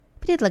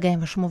Предлагаем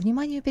вашему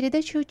вниманию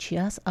передачу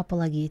 «Час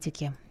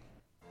апологетики».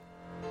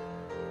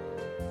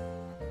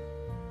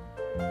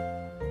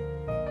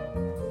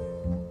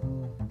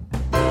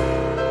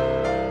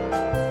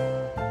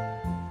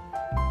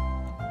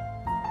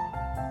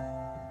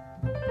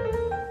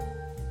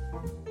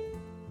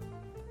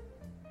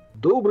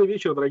 Добрый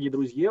вечер, дорогие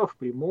друзья. В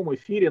прямом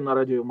эфире на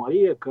Радио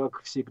Мария,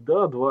 как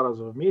всегда, 2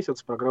 раза в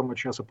месяц программа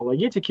 «Час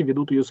апологетики».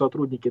 Ведут ее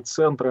сотрудники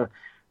Центра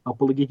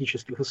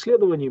апологетических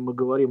исследований. Мы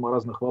говорим о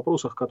разных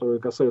вопросах, которые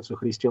касаются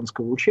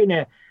христианского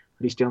учения,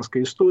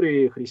 христианской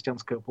истории,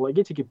 христианской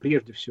апологетики,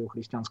 прежде всего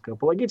христианской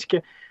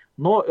апологетики.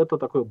 Но это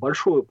такое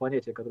большое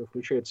понятие, которое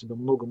включает в себя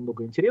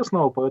много-много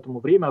интересного, поэтому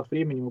время от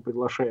времени мы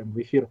приглашаем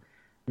в эфир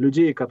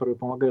людей, которые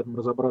помогают нам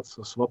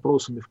разобраться с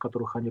вопросами, в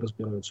которых они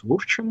разбираются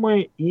лучше, чем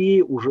мы.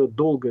 И уже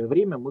долгое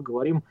время мы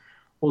говорим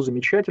о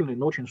замечательной,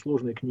 но очень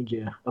сложной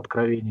книге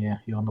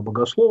 «Откровение» Иоанна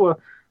Богослова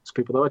с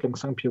преподавателем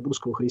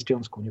Санкт-Петербургского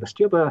христианского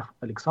университета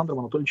Александром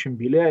Анатольевичем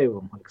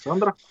Беляевым.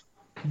 Александр.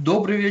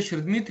 Добрый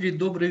вечер, Дмитрий.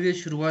 Добрый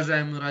вечер,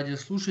 уважаемые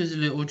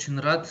радиослушатели. Очень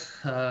рад,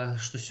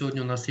 что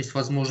сегодня у нас есть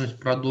возможность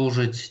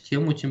продолжить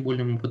тему, тем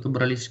более мы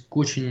подобрались к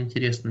очень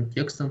интересным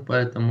текстам,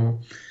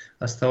 поэтому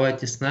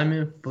оставайтесь с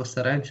нами,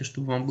 постараемся,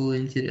 чтобы вам было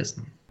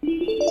интересно.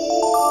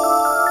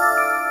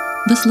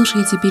 Вы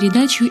слушаете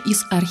передачу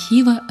из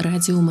архива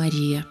 «Радио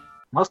Мария».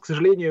 У нас, к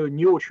сожалению,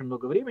 не очень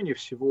много времени,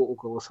 всего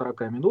около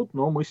 40 минут,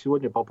 но мы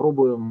сегодня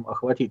попробуем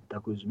охватить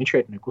такой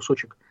замечательный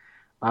кусочек,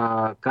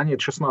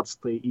 конец 16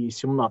 и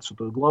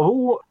 17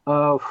 главу.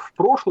 В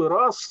прошлый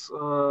раз,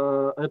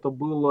 это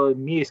было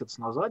месяц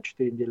назад,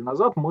 4 недели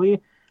назад,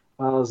 мы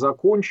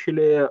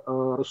закончили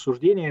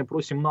рассуждение про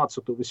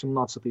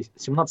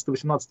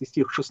 17-18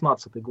 стих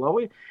 16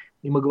 главы,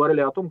 и мы говорили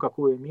о том,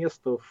 какое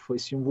место в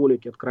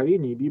символике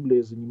Откровения и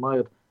Библии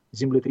занимает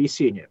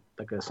землетрясение.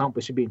 Такая сама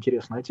по себе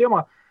интересная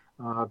тема,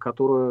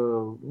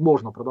 которую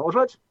можно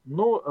продолжать,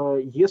 но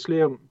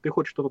если ты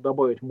хочешь что-то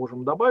добавить,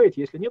 можем добавить,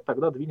 если нет,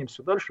 тогда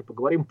двинемся дальше,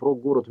 поговорим про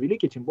город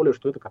Великий, тем более,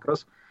 что это как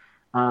раз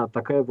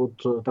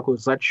такое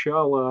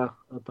зачало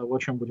того, о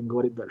чем будем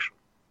говорить дальше.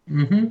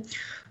 Угу.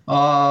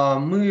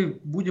 Мы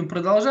будем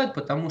продолжать,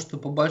 потому что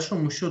по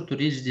большому счету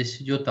речь здесь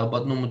идет об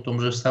одном и том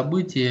же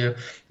событии.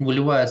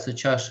 Выливается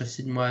чаша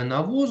 7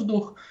 на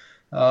воздух,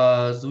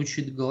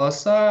 звучит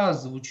голоса,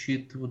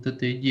 звучит вот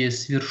эта идея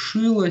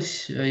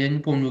 «свершилась». Я не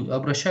помню,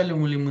 обращали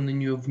ли мы на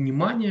нее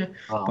внимание.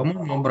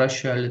 По-моему,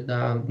 обращали,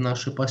 да, в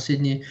нашей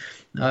последней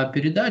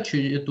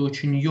передаче. Это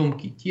очень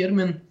емкий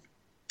термин.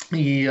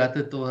 И от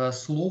этого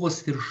слова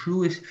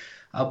 «свершилось»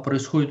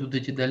 происходят вот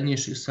эти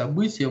дальнейшие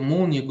события,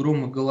 молнии,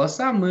 громы,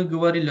 голоса. Мы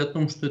говорили о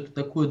том, что это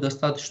такой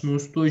достаточно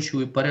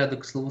устойчивый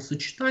порядок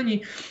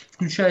словосочетаний,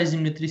 включая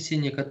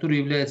землетрясение, которое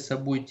является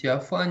собой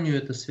теофанию.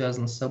 Это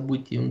связано с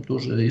событием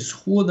тоже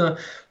исхода,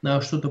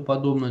 что-то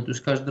подобное. То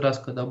есть каждый раз,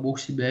 когда Бог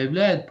себя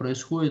являет,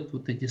 происходят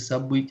вот эти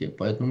события.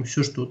 Поэтому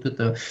все, что вот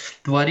это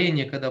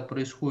творение, когда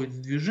происходит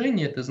в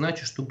движении, это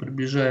значит, что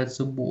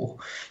приближается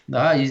Бог.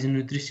 Да, и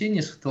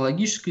землетрясение,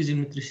 эсхатологическое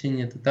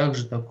землетрясение, это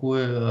также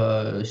такой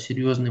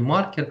серьезный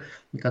маркер,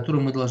 на который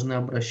мы должны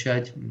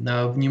обращать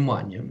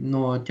внимание.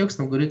 Но текст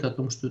нам говорит о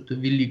том, что это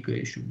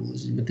великое еще было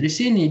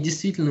землетрясение. И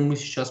действительно, мы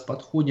сейчас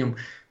подходим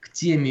к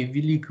теме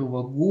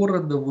великого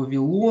города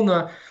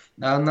Вавилона.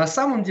 На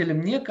самом деле,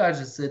 мне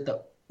кажется,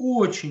 это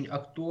очень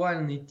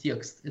актуальный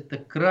текст. Это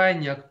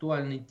крайне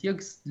актуальный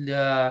текст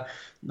для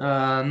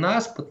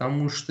нас,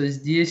 потому что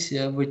здесь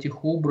в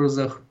этих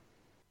образах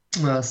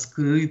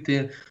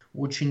скрыты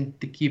очень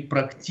такие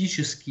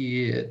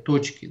практические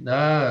точки,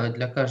 да,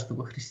 для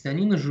каждого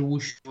христианина,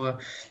 живущего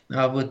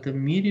в этом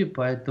мире,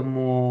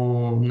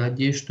 поэтому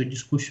надеюсь, что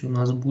дискуссия у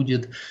нас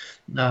будет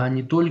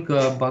не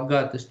только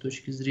богатой с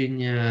точки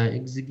зрения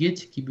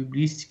экзегетики,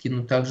 библистики,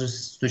 но также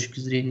с точки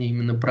зрения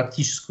именно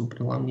практического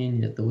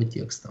преломления этого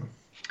текста.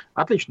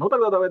 Отлично, ну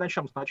тогда давай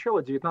начнем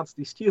сначала.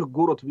 19 стих.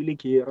 «Город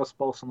великий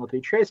распался на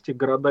 3 части,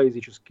 города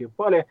языческие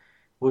пали,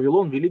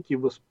 Вавилон великий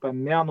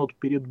воспомянут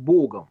перед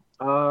Богом».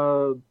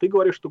 Ты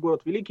говоришь, что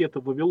город великий –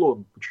 это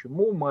Вавилон.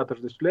 Почему мы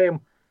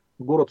отождествляем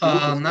город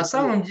великий? На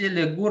самом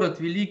деле город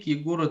великий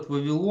и город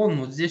Вавилон,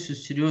 вот здесь вот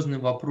серьезный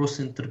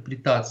вопрос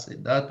интерпретации,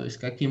 да, то есть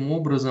каким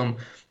образом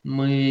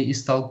мы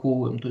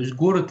истолковываем. То есть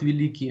город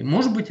великий,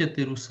 может быть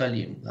это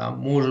Иерусалим, да,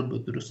 может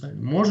быть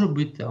Иерусалим, может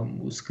быть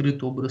там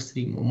скрыт образ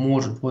Рима,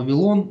 может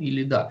Вавилон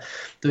или да.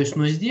 То есть,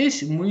 но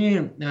здесь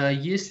мы,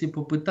 если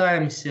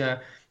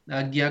попытаемся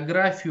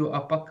географию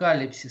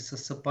апокалипсиса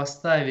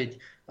сопоставить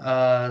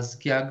с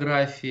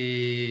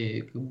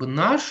географией как бы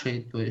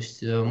нашей, то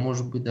есть,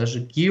 может быть,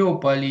 даже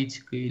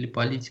геополитикой или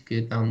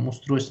политикой, там,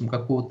 устройством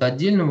какого-то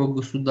отдельного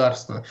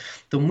государства,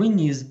 то мы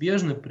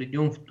неизбежно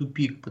придем в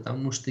тупик,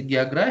 потому что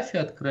география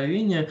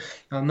Откровения,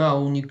 она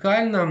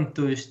уникальна,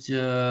 то есть,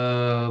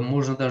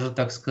 можно даже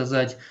так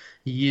сказать,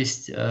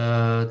 есть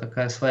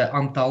такая своя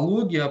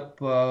антология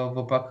в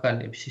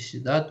апокалипсисе,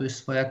 да, то есть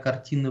своя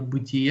картина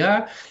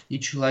бытия, и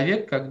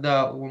человек,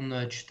 когда он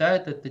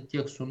читает этот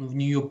текст, он в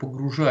нее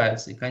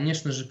погружается. И,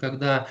 конечно же,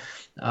 когда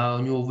у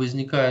него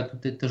возникает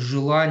вот это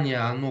желание,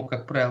 оно,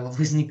 как правило,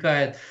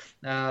 возникает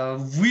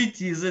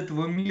выйти из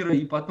этого мира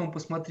и потом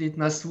посмотреть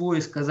на свой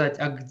и сказать,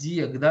 а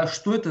где, да,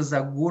 что это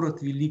за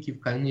город великий в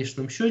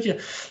конечном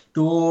счете,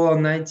 то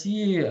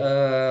найти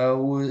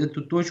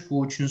эту точку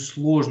очень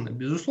сложно.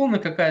 Безусловно,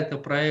 какая-то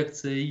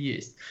проекция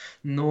есть,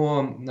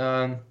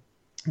 но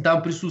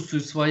там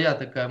присутствует своя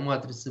такая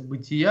матрица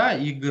бытия,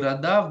 и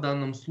города в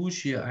данном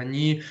случае,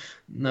 они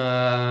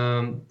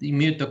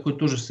имеют такой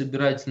тоже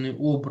собирательный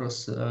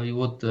образ. И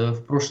вот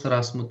в прошлый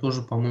раз мы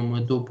тоже, по-моему,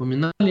 это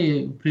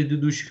упоминали в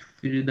предыдущих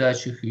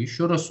передачах, и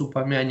еще раз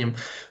упомянем,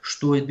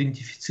 что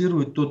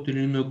идентифицирует тот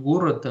или иной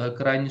город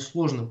крайне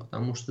сложно,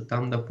 потому что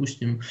там,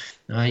 допустим,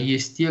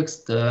 есть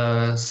текст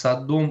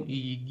 «Содом и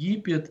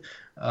Египет»,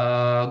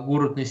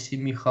 город на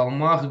 7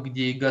 холмах,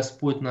 где и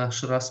Господь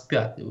наш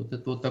распят. И вот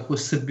это вот такой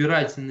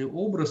собирательный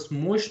образ,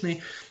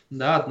 мощный,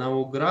 да,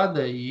 одного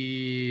града,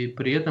 и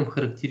при этом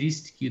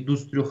характеристики идут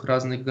с 3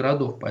 разных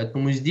городов.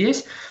 Поэтому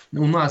здесь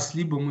у нас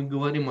либо мы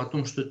говорим о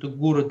том, что это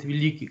город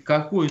великий,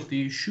 какой-то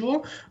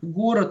еще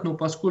город, но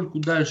поскольку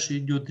дальше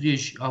идет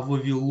речь о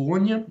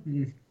Вавилоне,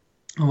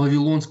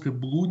 вавилонской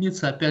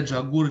блуднице, опять же,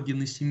 о городе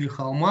на 7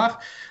 холмах,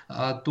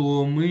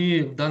 то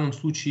мы в данном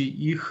случае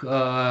их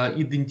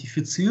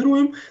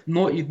идентифицируем,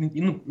 но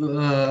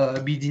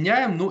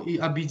объединяем, но и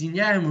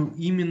объединяем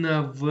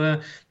именно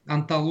в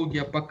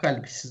антологии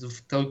апокалипсиса,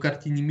 в той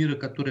картине мира,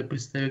 которая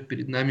предстает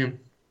перед нами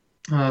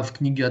в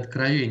книге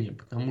Откровения,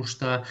 потому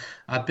что,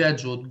 опять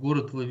же, вот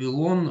город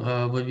Вавилон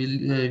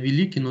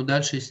великий, но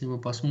дальше, если мы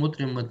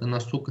посмотрим, это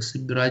настолько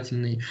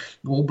собирательный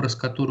образ,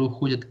 который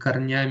уходит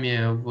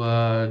корнями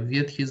в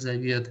Ветхий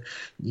Завет,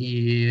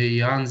 и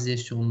Иоанн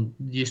здесь, он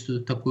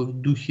действует такой в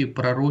духе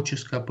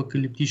пророческой,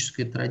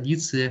 апокалиптической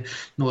традиции,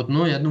 вот,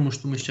 но я думаю,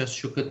 что мы сейчас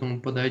еще к этому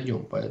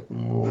подойдем,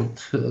 поэтому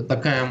вот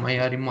такая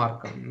моя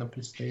ремарка на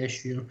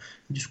предстоящую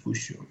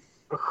дискуссию.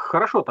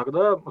 Хорошо,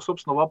 тогда,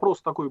 собственно,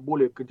 вопрос такой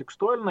более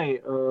контекстуальный.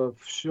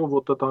 Все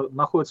вот это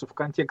находится в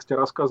контексте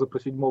рассказа про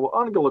 7-го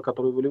ангела,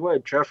 который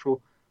выливает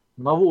чашу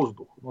на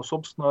воздух. Но,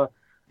 собственно,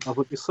 в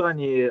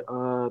описании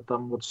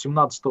там, вот,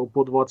 17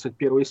 по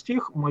 21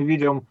 стих мы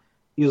видим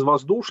из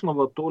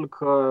воздушного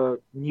только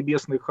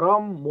небесный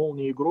храм,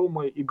 молнии,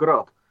 громы и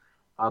град.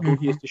 А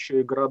тут есть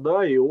еще и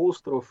города, и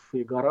остров,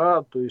 и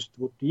гора. То есть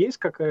вот есть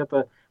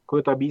какое-то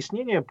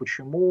объяснение,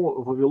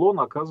 почему Вавилон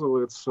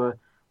оказывается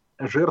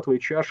жертвой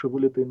чаши,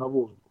 вылитой на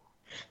воздух.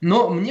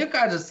 Но мне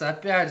кажется,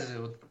 опять же,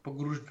 вот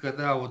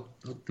когда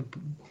ты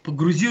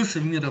погрузился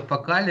в мир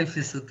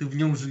апокалипсиса, ты в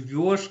нем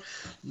живешь,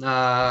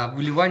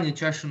 выливание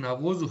чаши на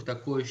воздух,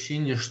 такое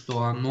ощущение,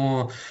 что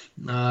оно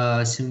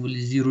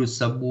символизирует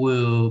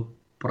собой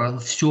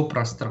все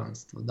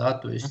пространство, да,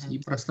 то есть и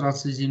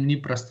пространство Земли,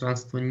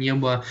 пространство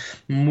неба.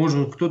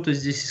 Может, кто-то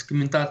здесь из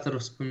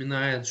комментаторов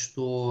вспоминает,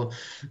 что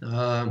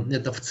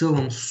это в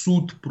целом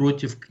суд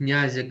против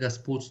князя,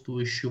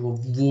 господствующего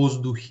в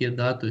воздухе,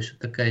 да, то есть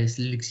такая,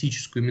 если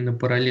лексическую именно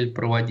параллель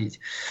проводить.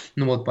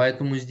 Ну вот,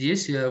 поэтому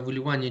здесь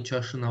выливание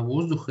чаши на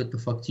воздух — это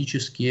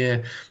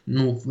фактически,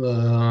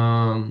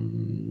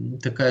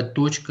 такая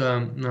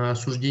точка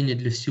осуждения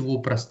для всего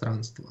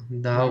пространства,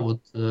 да,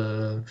 вот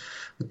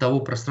того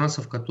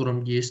пространства, в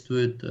котором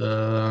действует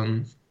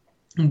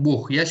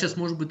Бог. Я сейчас,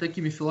 может быть,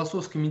 такими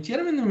философскими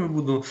терминами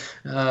буду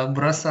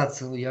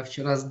бросаться. Я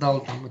вчера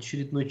сдал там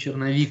очередной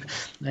черновик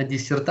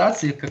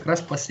диссертации. Как раз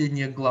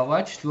последняя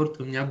глава,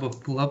 4-я, у меня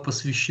была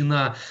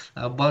посвящена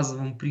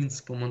базовым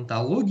принципам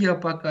онтологии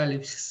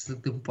апокалипсиса,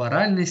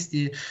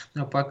 темпоральности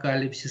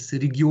апокалипсиса,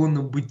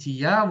 регионам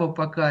бытия в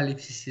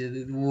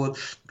апокалипсисе. Вот.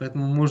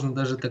 Поэтому можно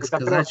даже так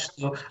сказать,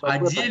 что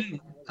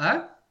отдельный...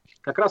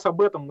 Как раз об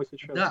этом мы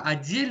сейчас. Да,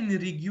 отдельный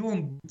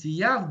регион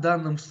бытия в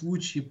данном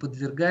случае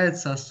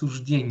подвергается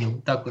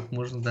осуждению. Так вот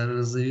можно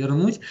даже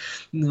завернуть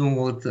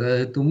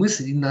эту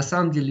мысль. И на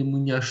самом деле мы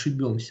не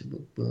ошибемся,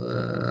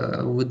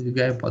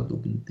 выдвигая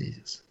подобный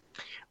тезис.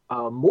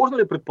 А можно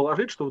ли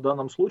предположить, что в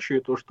данном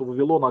случае то, что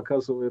Вавилон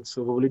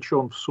оказывается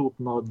вовлечен в суд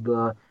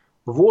над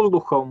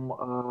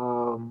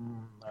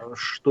воздухом,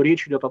 что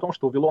речь идет о том,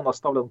 что Вавилон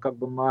оставлен как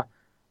бы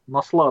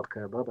на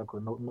сладкое, да,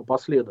 такое,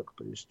 напоследок.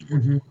 То есть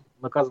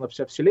наказана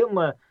вся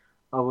вселенная,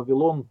 а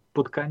Вавилон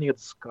под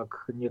конец,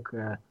 как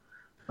некая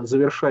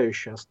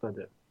завершающая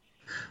стадия.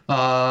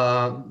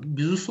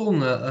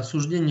 Безусловно,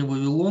 осуждение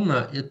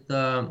Вавилона –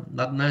 это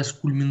одна из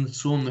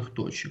кульминационных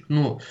точек.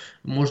 Но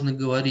можно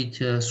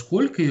говорить,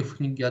 сколько их в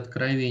книге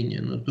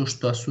Откровения, но то,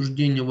 что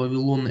осуждение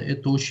Вавилона –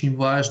 это очень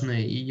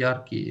важный и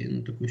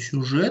яркий такой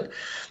сюжет,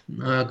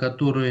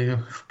 который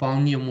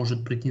вполне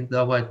может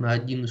претендовать на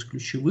один из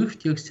ключевых в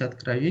тексте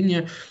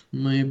Откровения,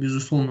 мы,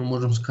 безусловно,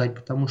 можем сказать,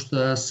 потому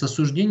что с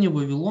осуждения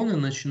Вавилона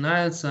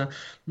начинается,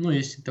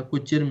 если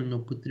такой термин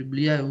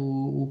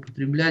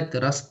употреблять,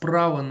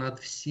 расправа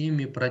над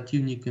всеми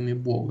противниками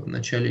Бога.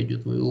 Вначале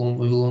идет Вавилон,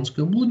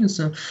 вавилонская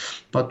блудница,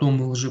 потом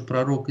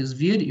лжепророк и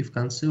зверь, и в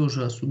конце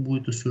уже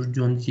будет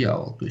осужден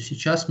дьявол. То есть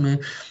сейчас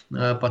мы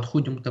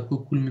подходим к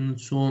такой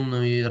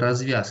кульминационной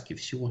развязке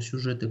всего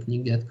сюжета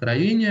книги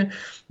Откровения.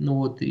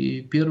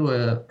 И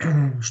первое,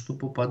 что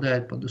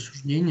попадает под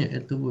осуждение,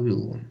 это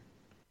Вавилон.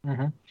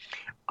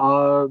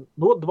 Ну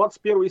вот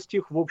 21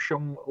 стих, в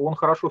общем, он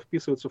хорошо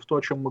вписывается в то,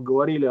 о чем мы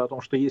говорили, о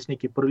том, что есть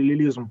некий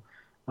параллелизм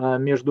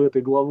между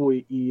этой главой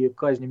и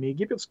казнями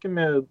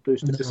египетскими, то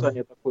есть Да.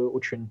 описание такое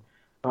очень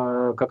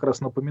как раз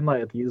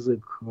напоминает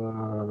язык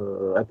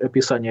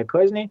описания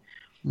казней.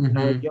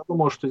 Я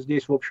думаю, что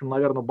здесь, в общем,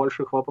 наверное,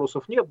 больших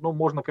вопросов нет. Ну,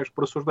 можно, конечно,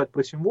 просуждать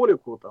про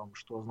символику, там,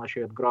 что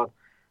означает град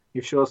и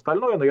все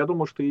остальное, но я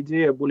думаю, что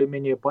идея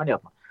более-менее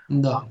понятна.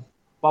 Да.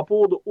 По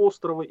поводу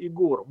острова и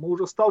гор. Мы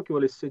уже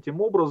сталкивались с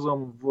этим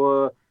образом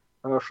в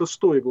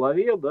 6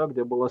 главе, да,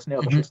 где была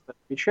снята 6-я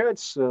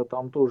печать.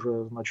 Там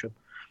тоже, значит,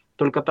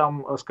 только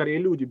там скорее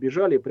люди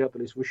бежали и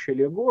прятались в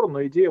ущелье гор,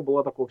 но идея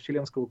была такого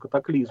вселенского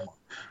катаклизма.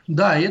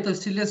 Да, и этот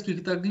вселенский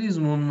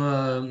катаклизм, он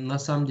на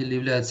самом деле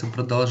является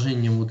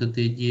продолжением вот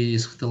этой идеи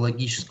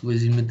эсхатологического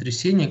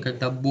землетрясения,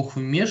 когда Бог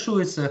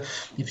вмешивается,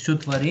 и все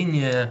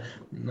творение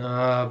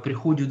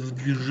приходит в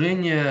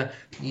движение.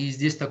 И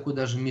здесь такой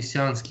даже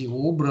мессианский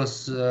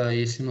образ,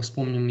 если мы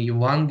вспомним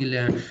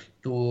Евангелие,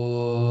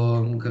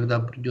 то когда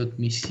придет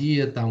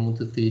Мессия, там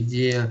вот эта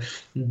идея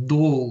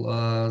дол,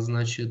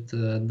 значит,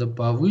 да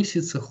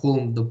повысится,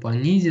 холм да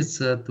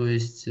понизится, то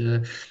есть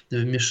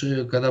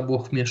когда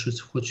Бог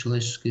вмешивается в ход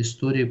человеческой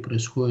истории,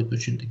 происходят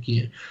очень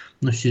такие,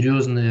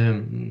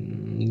 серьезные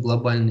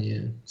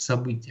глобальные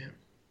события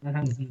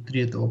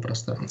внутри этого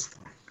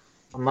пространства.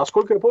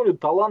 Насколько я помню,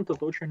 талант —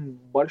 это очень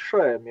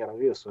большая мера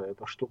веса,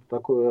 это что-то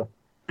такое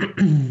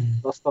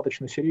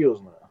достаточно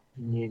серьезное,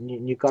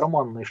 не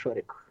карманный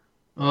шарик.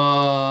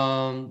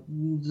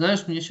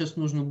 Знаешь, мне сейчас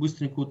нужно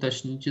быстренько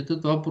уточнить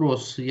этот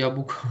вопрос. Я,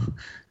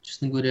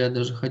 честно говоря,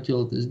 даже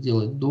хотел это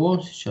сделать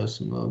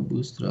сейчас мы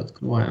быстро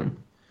открываем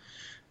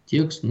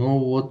текст, но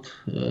вот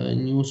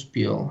не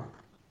успел.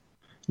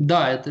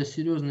 Да, это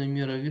серьезная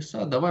мера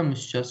веса. Давай мы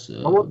сейчас...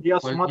 вот я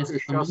смотрю,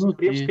 сейчас в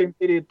Римской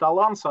империи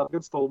талант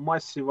соответствовал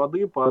массе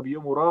воды по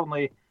объему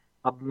равной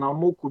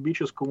 1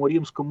 кубическому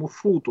римскому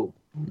футу.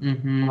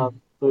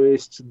 То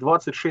есть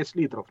 26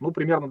 литров,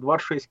 примерно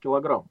 26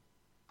 килограмм.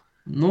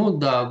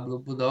 Да,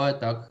 давай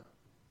так.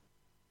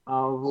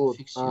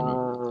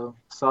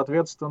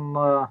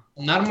 Соответственно...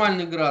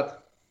 Нормальный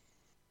град.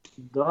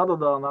 Да,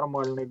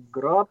 нормальный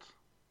град.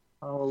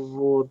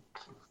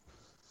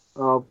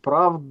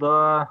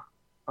 Правда,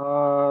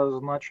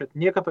 значит,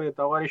 некоторые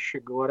товарищи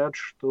говорят,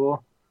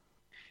 что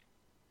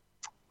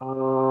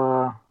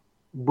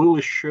был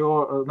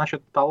еще,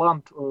 значит,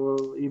 талант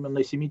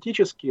именно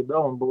семитический, да,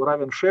 он был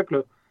равен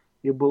шеклю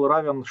и был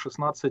равен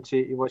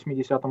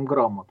 16,8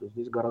 грамма, то есть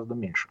здесь гораздо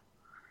меньше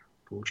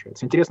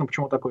получается. Интересно,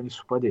 почему такое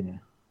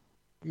несовпадение?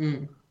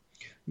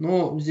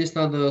 Здесь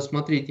надо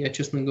смотреть, я,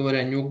 честно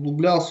говоря, не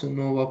углублялся,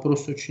 но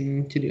вопрос очень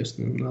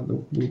интересный, надо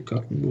будет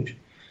как-нибудь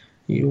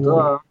его...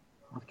 Да,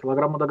 от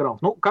килограмма до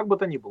граммов. Как бы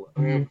то ни было.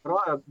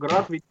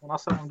 Град ведь на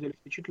самом деле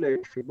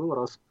впечатляющий был,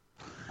 раз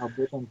об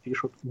этом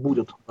пишут,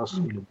 будет, раз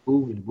или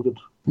был, или будет.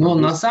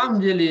 На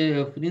самом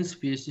деле, в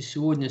принципе, если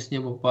сегодня с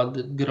неба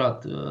падает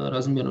град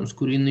размером с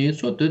куриное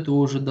яйцо, то этого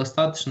уже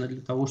достаточно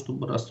для того,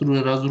 чтобы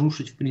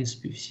разрушить, в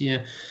принципе,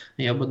 все,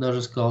 я бы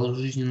даже сказал,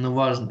 жизненно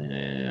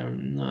важные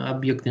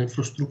объекты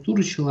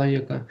инфраструктуры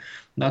человека.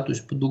 Да, то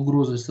есть под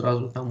угрозой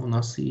сразу там у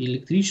нас и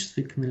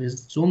электричество, и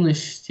канализационная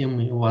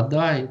система, и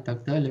вода, и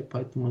так далее.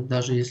 Поэтому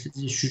даже если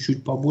здесь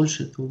чуть-чуть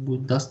побольше, этого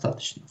будет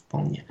достаточно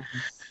вполне.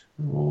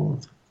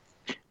 Вот.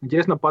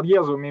 Интересно, под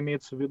язвами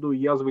имеется в виду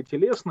язвы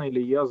телесные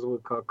или язвы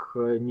как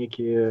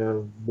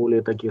некие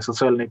более такие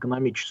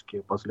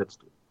социально-экономические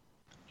последствия?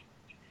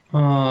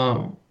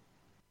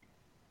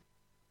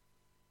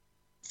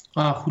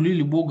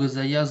 Хулили Бога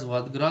за язву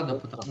от града,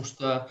 потому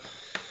что,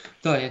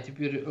 да, я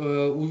теперь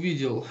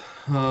увидел,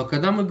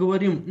 когда мы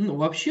говорим,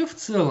 вообще в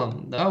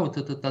целом, да, вот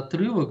этот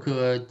отрывок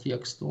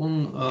текста,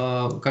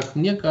 он, как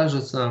мне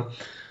кажется,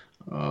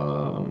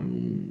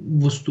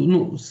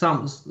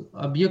 сам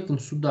объектом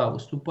суда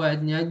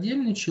выступает не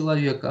отдельный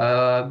человек,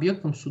 а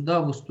объектом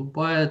суда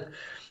выступает,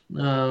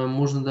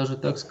 можно даже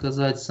так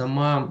сказать,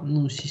 сама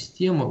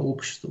система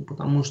общества,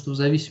 потому что в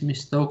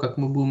зависимости от того, как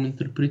мы будем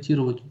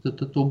интерпретировать вот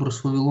этот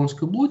образ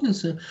вавилонской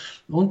блудницы,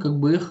 он как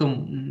бы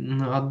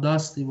эхом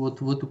отдаст и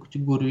вот в эту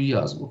категорию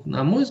язвок.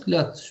 На мой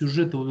взгляд,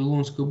 сюжет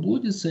вавилонской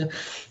блудницы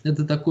 –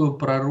 это такое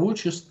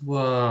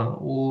пророчество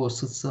о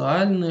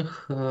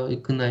социальных,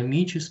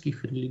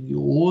 экономических,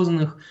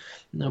 религиозных,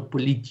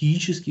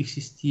 политических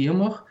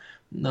системах.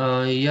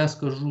 Я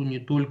скажу не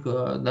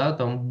только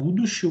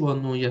будущего,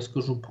 но я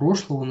скажу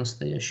прошлого,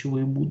 настоящего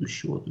и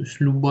будущего. То есть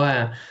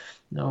любая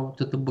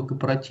вот эта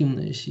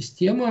богопротивная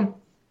система,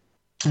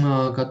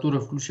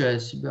 которая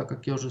включает в себя,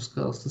 как я уже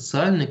сказал,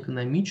 социальное,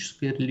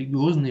 экономическое,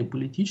 религиозное и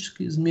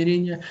политическое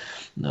измерение,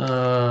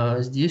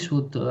 здесь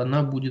вот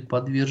она будет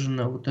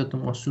подвержена вот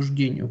этому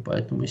осуждению.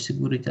 Поэтому, если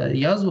говорить о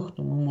язвах,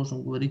 то мы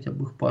можем говорить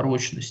об их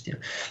порочности.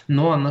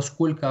 Но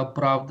насколько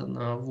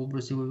оправдано в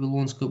образе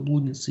вавилонской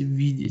блудницы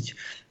видеть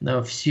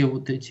все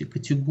вот эти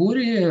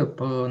категории,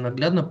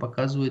 наглядно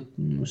показывает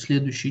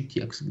следующий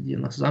текст, где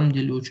на самом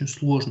деле очень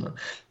сложно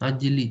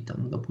отделить,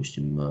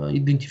 допустим,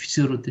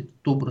 идентифицировать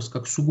этот образ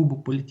как сугубо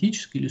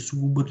политический или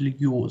сугубо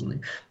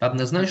религиозный.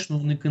 Однозначно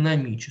он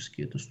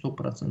экономический, это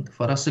 100%.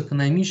 А раз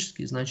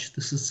экономический, значит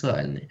и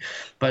социальный.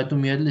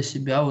 Поэтому я для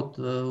себя вот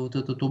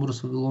этот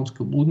образ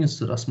вавилонской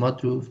блудницы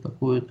рассматриваю в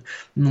такой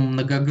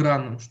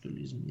многогранном, что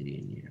ли,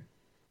 измерении.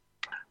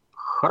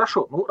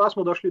 Хорошо, ну раз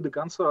мы дошли до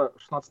конца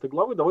 16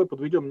 главы, давай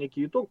подведем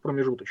некий итог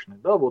промежуточный.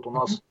 Да, вот у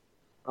нас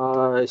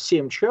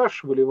 7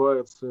 чаш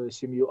выливается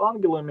 7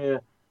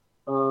 ангелами.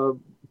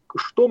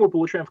 Что мы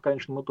получаем в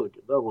конечном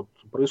итоге? Да, вот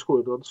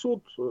происходит этот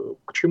суд,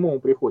 к чему мы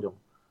приходим?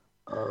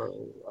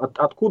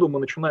 Откуда мы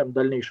начинаем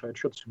дальнейший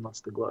отчет в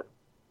 17 главе?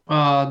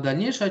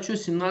 Дальнейший отчет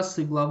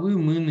 17 главы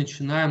мы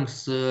начинаем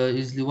с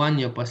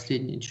изливания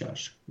последней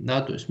чаши.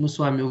 Да, то есть мы с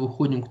вами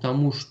выходим к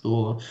тому,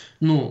 что,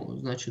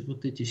 значит,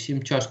 вот эти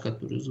 7 чаш,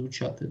 которые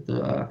звучат,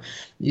 это,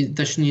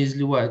 точнее,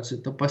 изливаются,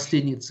 это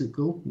последний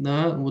цикл,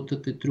 да, вот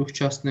этой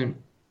трехчастной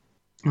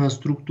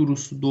структуру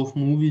судов.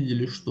 Мы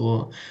увидели,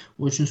 что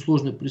очень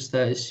сложно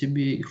представить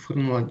себе их в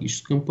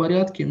хронологическом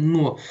порядке,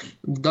 но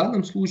в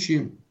данном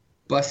случае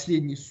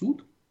последний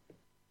суд,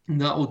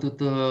 да, вот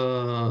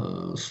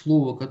это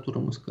слово,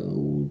 которое мы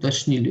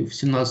уточнили в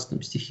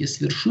 17 стихе,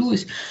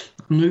 свершилось,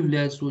 оно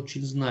является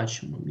очень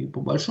значимым. И по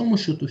большому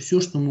счету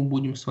все, что мы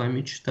будем с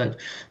вами читать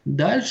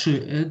дальше,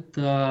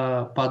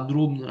 это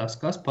подробный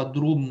рассказ,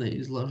 подробное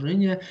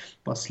изложение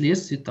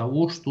последствий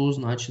того, что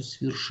значит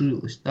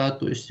свершилось. Да?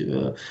 То есть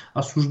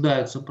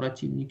осуждаются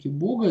противники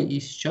Бога, и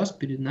сейчас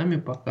перед нами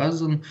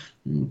показан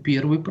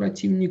первый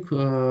противник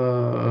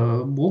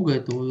Бога,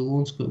 это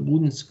вавилонская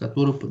блудница,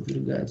 которая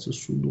подвергается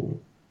суду.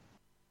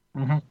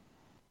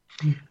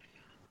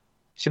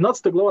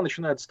 17 глава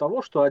начинается с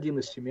того, что один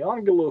из 7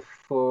 ангелов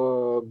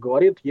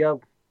говорит: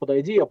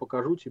 подойди, я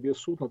покажу тебе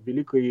суд над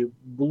великой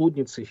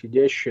блудницей,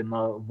 сидящей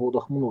на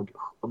водах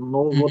многих.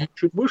 Но вот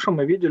чуть выше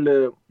мы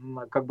видели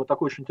как бы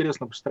такое очень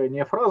интересное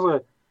построение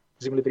фразы: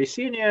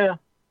 землетрясение,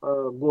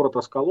 город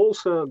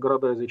раскололся,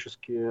 города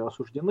языческие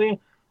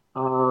осуждены,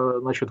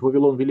 значит,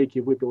 Вавилон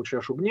Великий выпил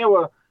чашу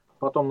гнева,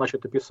 потом,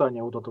 значит,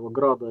 описание вот этого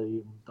града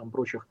и там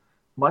прочих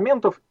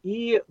моментов,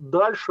 и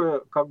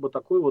дальше как бы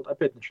такой вот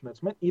опять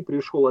начинается момент: и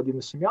пришел один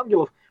из 7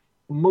 ангелов.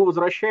 Мы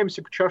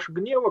возвращаемся к чаше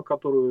гнева,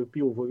 которую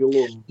пил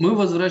Вавилон. Мы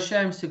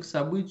возвращаемся к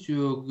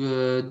событию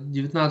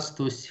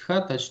 19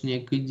 стиха,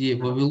 точнее к идее: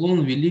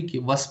 Вавилон Великий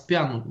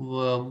воспомянут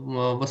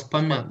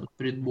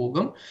пред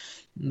Богом.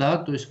 Да,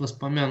 то есть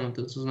воспомянут,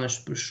 это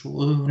значит,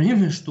 пришло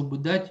время, чтобы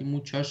дать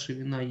ему чаши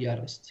вина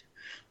ярости.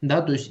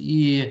 Да, то есть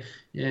и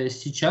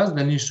сейчас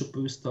дальнейшее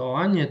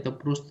повествование это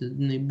просто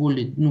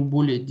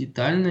более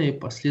детальное и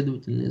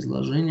последовательное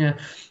изложение,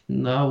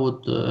 да,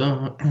 вот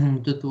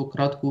этого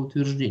краткого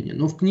утверждения.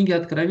 Но в книге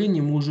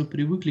Откровения мы уже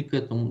привыкли к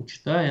этому,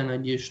 читая, я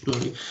надеюсь, что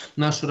и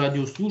наши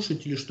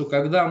радиослушатели, что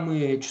когда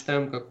мы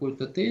читаем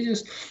какой-то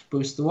тезис,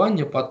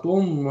 повествование,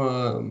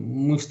 потом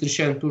мы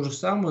встречаем то же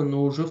самое,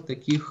 но уже в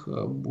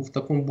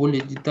таком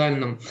более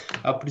детальном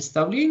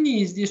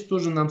представлении. И здесь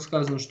тоже нам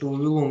сказано, что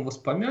Вавилон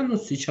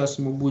воспомянут, сейчас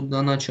ему будет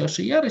дана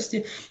чаша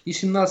ярости. И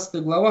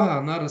 17 глава,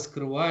 она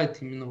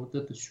раскрывает именно вот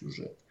этот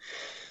сюжет.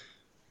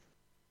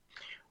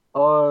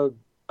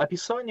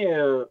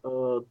 Описание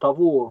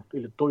того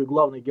или той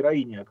главной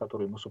героини, о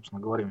которой мы, собственно,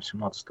 говорим в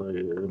 17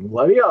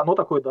 главе, оно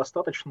такое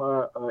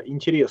достаточно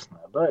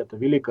интересное. Да? Это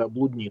великая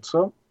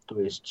блудница, то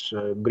есть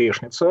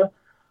грешница,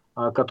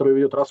 которая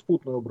ведет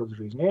распутный образ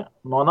жизни,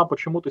 но она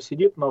почему-то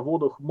сидит на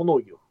водах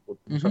многих. Вот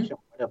не совсем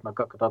понятно,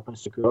 как это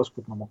относится к ее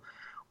распутному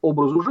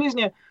образу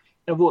жизни.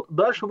 Вот.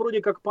 Дальше вроде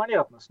как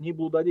понятно, с ней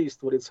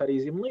блудодействовали цари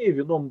земные,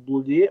 вином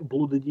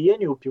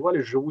блудодеяния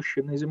упивались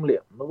живущие на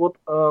земле. Но вот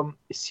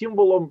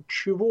символом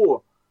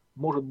чего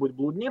может быть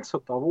блудница,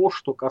 того,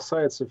 что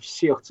касается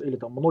всех или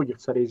там многих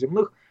царей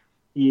земных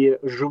и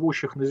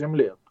живущих на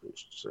земле. То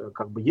есть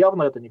как бы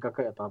явно это не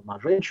какая-то одна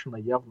женщина,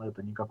 явно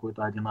это не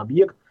какой-то один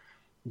объект,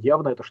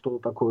 явно это что-то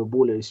такое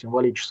более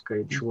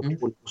символическое, чего-то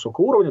более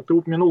высокого уровня. Ты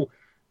упомянул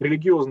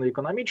религиозное и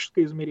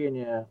экономическое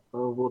измерение.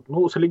 Вот.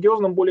 Ну, с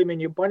религиозным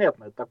более-менее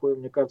понятно. Это такое,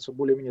 мне кажется,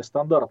 более-менее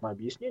стандартное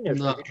объяснение,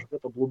 что речь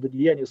идет о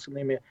блудодеянии с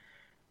иными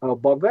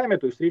богами,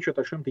 то есть речь идет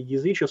о чем-то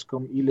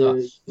языческом или... Да.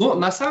 Но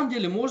на самом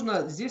деле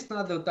здесь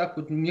надо так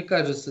вот, мне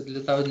кажется,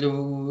 для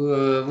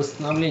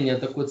восстановления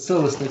такой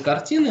целостной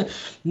картины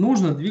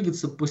нужно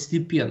двигаться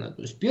постепенно.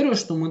 То есть первое,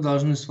 что мы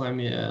должны с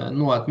вами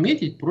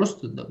отметить,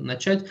 просто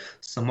начать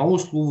с самого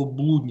слова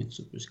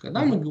блудница. То есть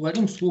когда мы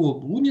говорим слово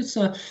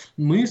блудница,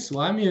 мы с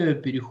вами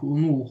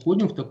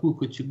уходим в такую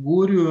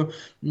категорию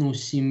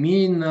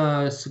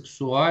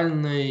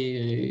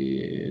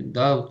семейно-сексуальной,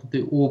 да, вот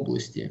этой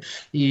области.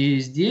 И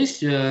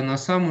здесь на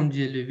самом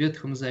деле в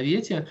Ветхом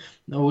Завете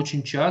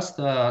очень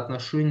часто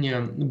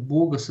отношения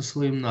Бога со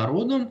своим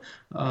народом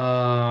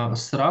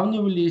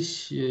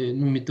сравнивались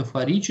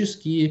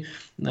метафорически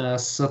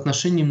с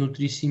отношениями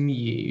внутри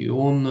семьи. И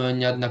он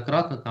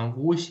неоднократно там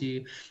в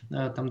Осии,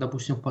 там,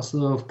 допустим,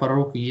 в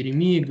пророка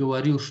Иеремии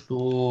говорил,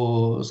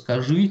 что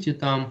скажите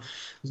там,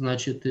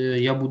 значит,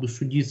 я буду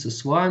судиться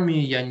с вами,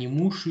 я не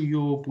муж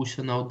ее, пусть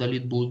она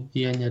удалит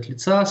блудодеяние от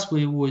лица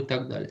своего и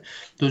так далее.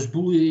 То есть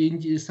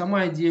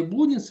сама идея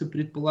блудницы,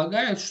 при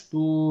предполагает,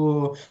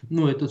 что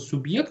этот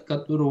субъект,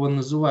 которого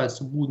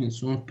называется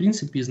блудницей, он в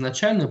принципе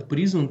изначально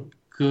призван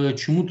к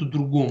чему-то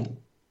другому.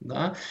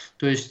 Да?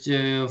 То есть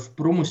в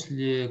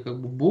промысле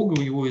Бога,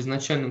 в его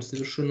изначальном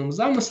совершенном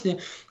замысле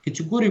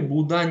категории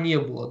блуда не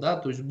было. Да?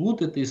 То есть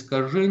блуд – это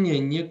искажение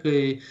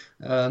некой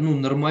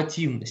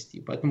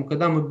нормативности. Поэтому,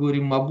 когда мы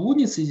говорим о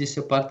блуднице, здесь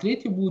о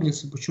портрете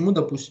блудницы, почему,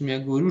 допустим, я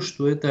говорю,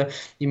 что это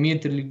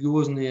имеет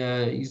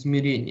религиозные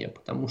измерения?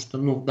 Потому что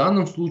в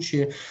данном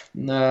случае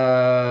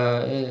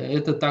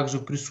это также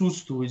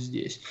присутствует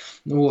здесь.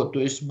 То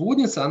есть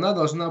блудница, она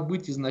должна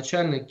быть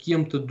изначально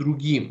кем-то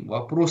другим.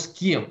 Вопрос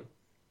кем?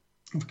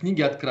 В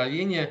книге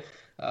Откровения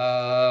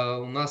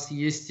у нас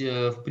есть,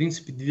 в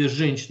принципе, две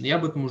женщины. Я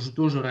об этом уже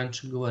тоже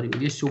раньше говорил.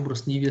 Есть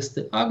образ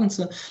невесты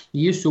Агнца,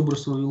 есть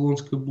образ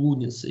вавилонской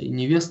блудницы. И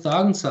невеста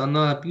Агнца,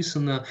 она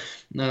описана,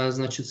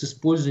 значит, с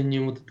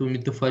использованием вот этого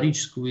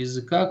метафорического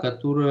языка,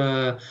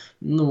 которое,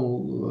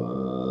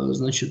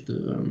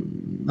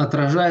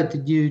 отражает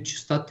идею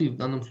чистоты, в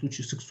данном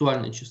случае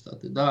сексуальной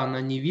чистоты. Да, она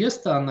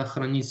невеста, она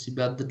хранит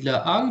себя для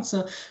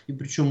Агнца, и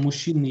причем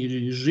мужчины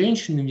или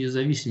женщины, вне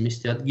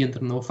зависимости от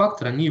гендерного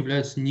фактора, они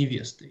являются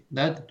невестой.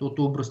 Да, это тот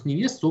образ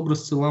невесты,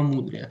 образ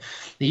целомудрия.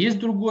 И есть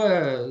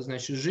другая,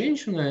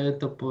 женщина,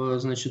 это,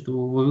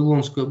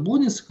 вавилонская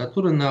блудница,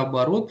 которая,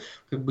 наоборот,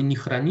 не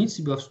хранит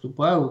себя,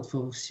 вступая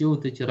во все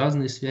вот эти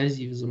разные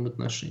связи и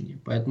взаимоотношения.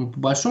 Поэтому, по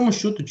большому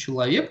счету,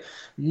 человек,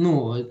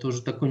 это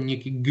уже такой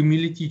некий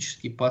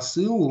гомилетический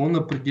посыл, он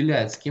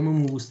определяет, с кем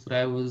ему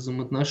выстраивать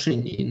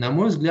взаимоотношения. И, на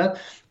мой взгляд,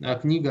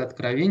 книга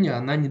Откровения,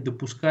 она не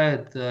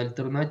допускает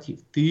альтернатив.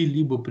 Ты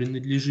либо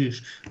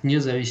принадлежишь, вне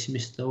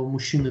зависимости от того,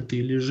 мужчина ты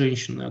или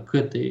женщина, к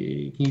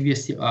этой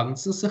невесте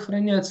Агнца,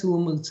 сохраняя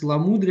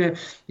целомудрие.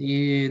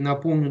 И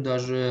напомню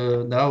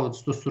даже,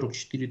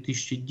 144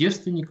 тысячи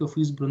девственников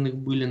избранных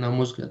были, на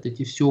мой взгляд,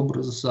 эти все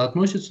образы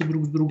соотносятся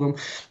друг с другом.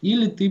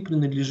 Или ты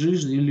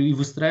принадлежишь, или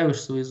выстраиваешь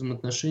свои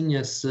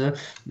взаимоотношения с,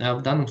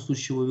 в данном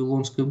случае,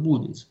 вавилонской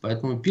блудницей.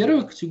 Поэтому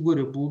первая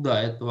категория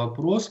блуда – это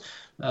вопрос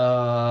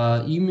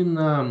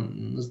именно,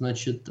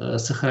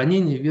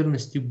 сохранение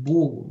верности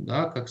Богу,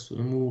 да, как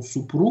своему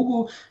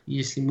супругу,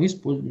 если мы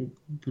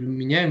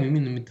применяем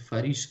именно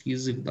метафорический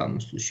язык в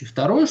данном случае.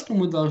 Второе, что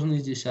мы должны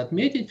здесь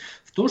отметить,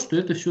 в то, что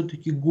это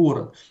все-таки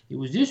город. И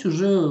вот здесь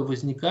уже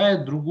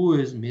возникает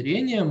другое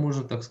измерение,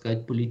 можно так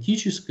сказать,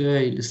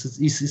 политическое или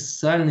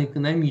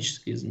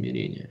социально-экономическое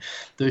измерение.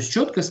 То есть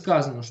четко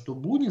сказано, что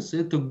блудница –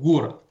 это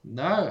город,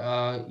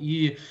 да,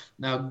 и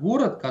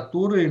город,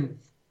 который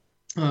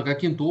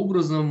каким-то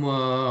образом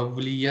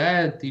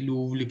влияет или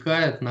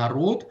увлекает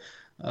народ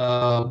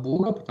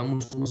Бога,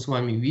 потому что мы с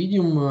вами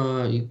видим,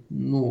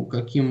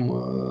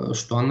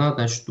 что она,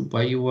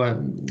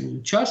 упоевая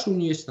чаша у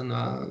нее есть,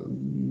 она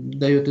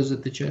дает из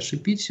этой чаши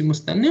пить всем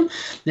остальным.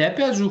 И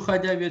опять же,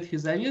 уходя в Ветхий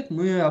Завет,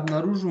 мы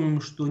обнаруживаем,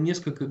 что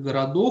несколько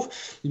городов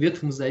в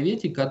Ветхом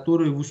Завете,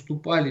 которые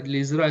выступали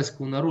для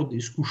израильского народа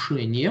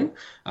искушением,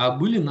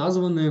 были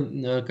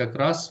названы как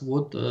раз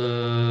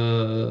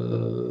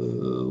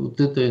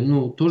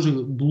тоже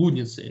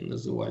блудницей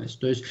назывались.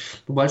 То есть,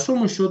 по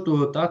большому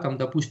счету,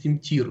 допустим,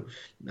 Тир.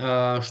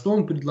 Что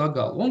он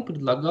предлагал? Он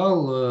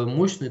предлагал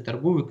мощные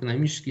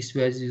торгово-экономические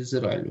связи с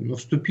Израилем. Но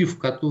вступив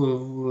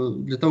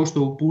для того,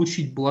 чтобы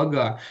получить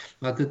блага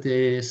от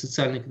этой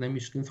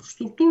социально-экономической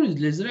инфраструктуры,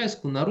 для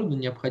израильского народа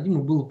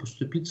необходимо было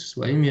поступиться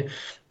своими,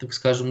 так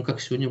скажем,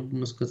 как сегодня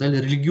мы сказали,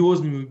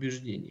 религиозными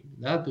убеждениями.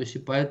 Да? То есть, и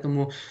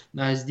поэтому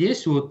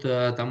здесь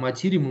о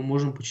Тире мы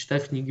можем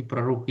почитать в книге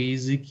пророка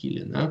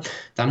Иезекииля. Да?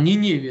 Там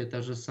Ниневия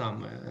та же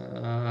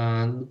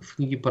самая. В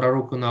книге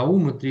пророка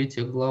Наума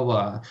 3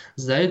 глава.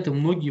 За это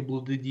многие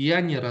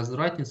блудодеяния,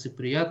 развратницы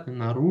приятной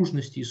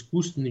наружности,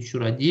 искусственные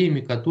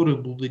чародеями, которые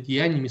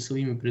блудодеяниями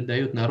своими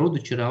предают народу,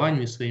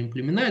 чарованиями своими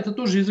племена. Это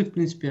тоже язык, в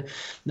принципе,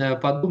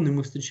 подобный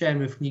мы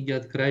встречаем и в книге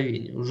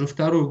Откровения. Уже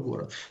второй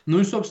город.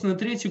 И, собственно,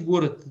 третий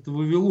город – это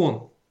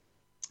Вавилон,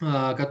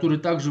 который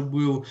также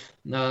был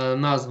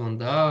назван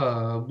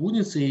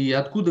блудницей. И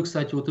откуда,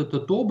 кстати, вот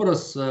этот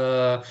образ,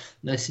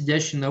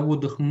 сидящий на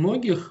водах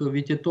многих,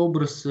 ведь это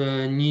образ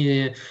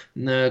не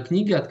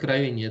книги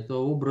Откровения, это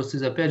образ,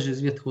 опять же,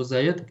 из Ветхого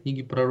Завета,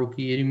 книги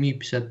пророка Иеремии,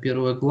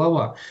 51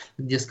 глава,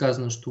 где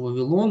сказано, что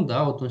Вавилон,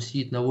 он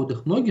сидит на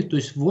водах многих, то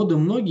есть воды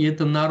многие –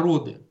 это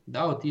народы.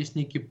 Есть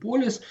некий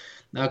полис,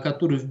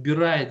 который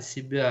вбирает в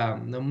себя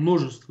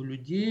множество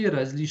людей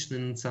различной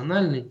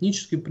национальной,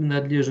 этнической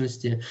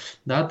принадлежности.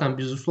 Там,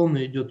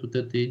 безусловно, идет вот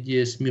эта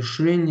идея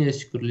смешения,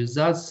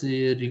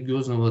 секуляризации,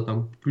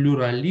 религиозного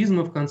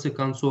плюрализма, в конце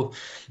концов,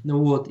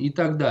 и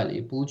так далее.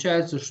 И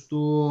получается,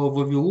 что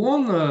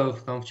Вавилон,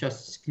 в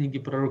частности, в книге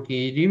пророка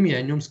Иеремии,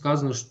 о нем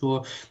сказано,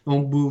 что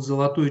он был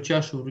золотой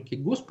чашей в руке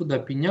Господа,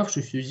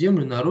 опьянявший всю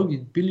землю, народы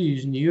пили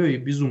из нее и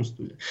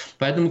безумствовали.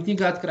 Поэтому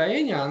книга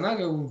Откровения, она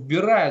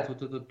вбирает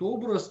вот этот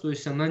образ, то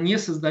есть она не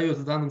создает,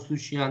 в данном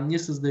случае она не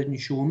создает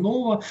ничего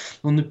нового,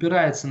 он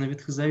опирается на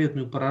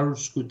ветхозаветную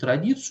пророческую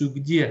традицию,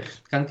 где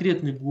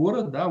конкретный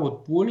город, да,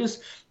 вот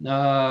полис,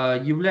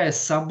 являясь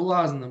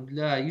соблазном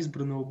для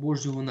избранного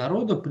Божьего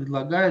народа,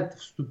 предлагает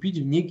вступить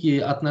в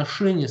некие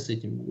отношения с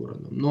этим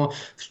городом. Но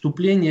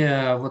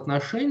вступление в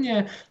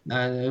отношения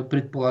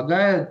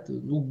предполагает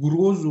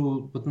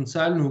угрозу,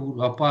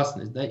 потенциальную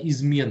опасность, да,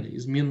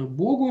 измену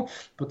Богу,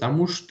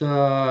 потому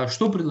что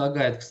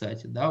предлагает,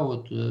 кстати, да,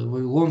 вот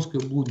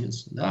вавилонская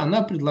блудница, да,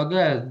 она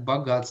предлагает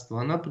богатство,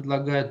 она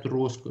предлагает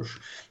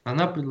роскошь,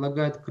 она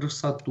предлагает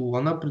красоту,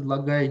 она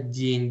предлагает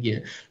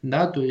деньги,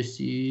 да, то есть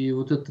и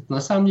вот этот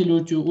на самом деле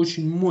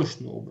очень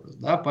мощный образ,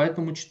 да,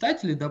 поэтому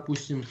читатели,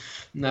 допустим,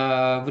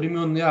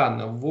 времен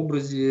Иоанна в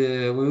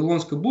образе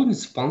вавилонской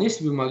блудницы вполне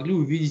себе могли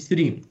увидеть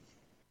Рим.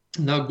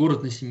 Да,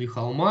 город на 7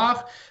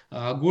 холмах,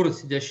 город,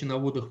 сидящий на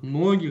водах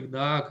многих,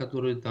 да,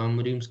 который там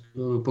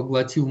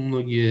поглотил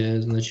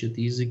многие, значит,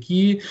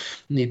 языки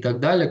и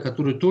так далее,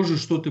 который тоже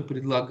что-то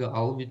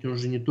предлагал, ведь он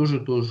же не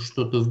тоже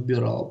что-то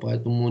вбирал,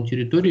 поэтому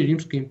территория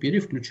Римской империи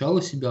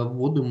включала в себя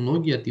воды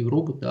многие от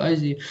Европы до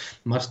Азии,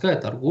 морская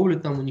торговля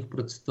там у них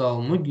процветала,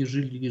 многие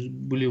жили,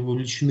 были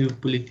вовлечены в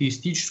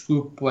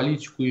политеистическую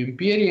политику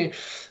империи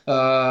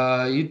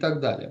и так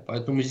далее,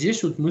 поэтому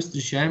здесь вот мы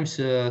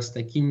встречаемся с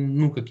таким,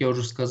 ну, как я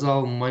уже сказал,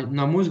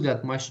 на мой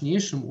взгляд,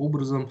 мощнейшим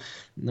образом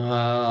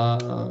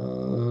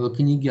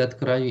книги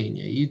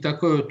Откровения. И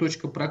такая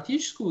точка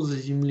практического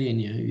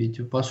заземления,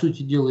 ведь, по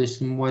сути дела,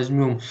 если мы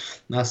возьмем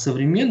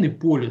современный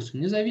полис,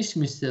 вне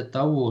зависимости от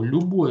того,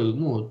 любой,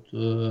 ну, вот,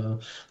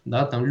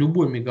 да, там,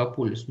 любой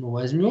мегаполис мы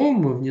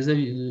возьмем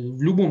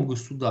в любом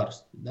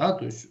государстве, да,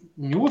 то есть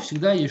у него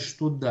всегда есть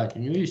что дать, у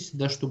него есть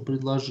всегда что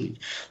предложить,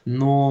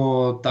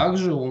 но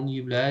также он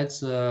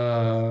является,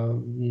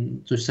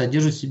 то есть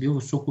содержит в себе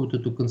высокую вот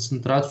эту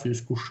концентрацию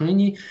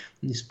искушений,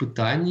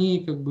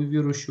 испытаний как бы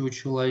верующего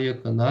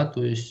человека, да,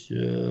 то есть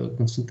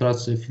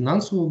концентрация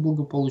финансового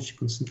благополучия,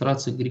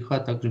 концентрация греха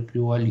также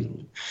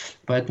превалирует.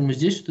 Поэтому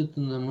здесь вот это,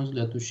 на мой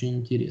взгляд, очень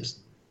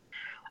интересно.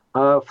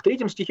 В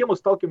 3 стихе мы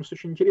сталкиваемся с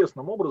очень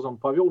интересным образом.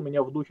 «Повел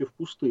меня в духе в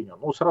пустыню».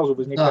 Ну, сразу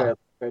возникает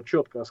такая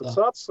четкая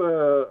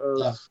ассоциация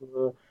с...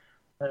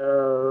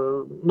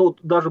 Ну,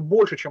 даже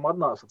больше, чем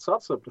одна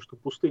ассоциация, потому что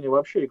пустыня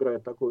вообще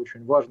играет такое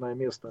очень важное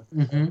место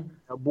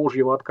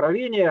Божьего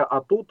откровения, а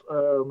тут,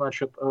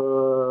 значит,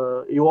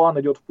 Иоанн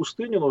идет в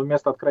пустыню, но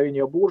вместо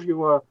откровения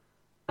Божьего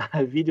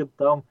видит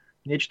там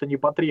нечто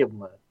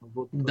непотребное.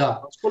 Вот,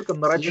 насколько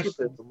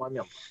нарочито этот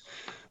момент?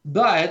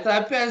 Да, это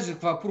опять же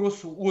к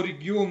вопросу о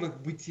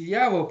регионах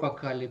бытия в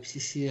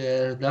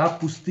апокалипсисе. Да,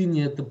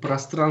 пустыня – это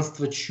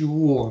пространство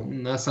чего?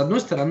 С одной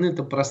стороны,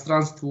 это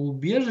пространство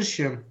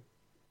убежища,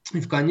 и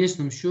в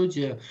конечном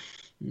счете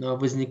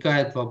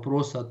возникает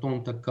вопрос о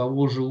том, так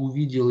кого же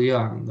увидел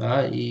Иоанн.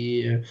 Да?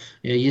 И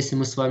если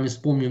мы с вами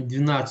вспомним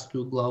 12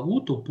 главу,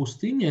 то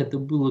пустыня это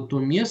было то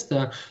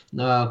место,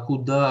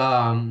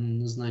 куда,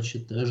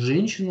 значит,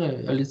 женщина,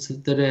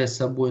 олицетворяя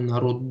собой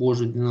народ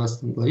Божий в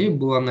 12 главе,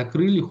 была на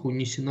крыльях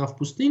унесена в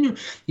пустыню,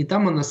 и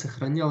там она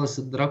сохранялась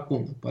от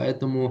дракона.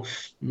 Поэтому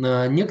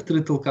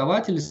некоторые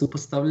толкователи,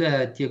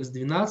 сопоставляя текст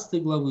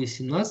 12 главы и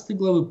 17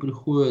 главы,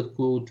 приходят к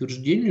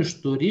утверждению,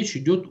 что речь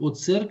идет о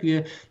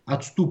церкви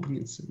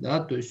отступниц.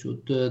 Да, то есть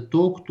вот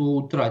то, кто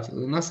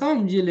утратил. И на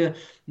самом деле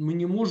мы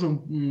не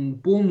можем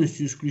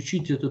полностью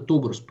исключить этот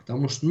образ,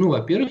 потому что, ну,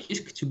 во-первых,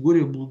 есть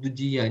категория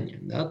блудодеяния,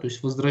 да, то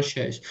есть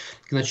возвращаясь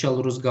к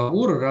началу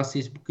разговора, раз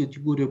есть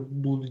категория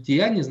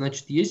блудодеяния,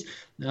 значит есть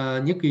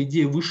некая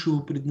идея высшего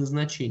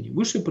предназначения.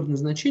 Высшее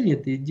предназначение –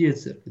 это идея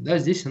церкви, да,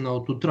 здесь она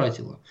вот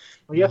утратила.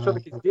 Но я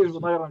все-таки здесь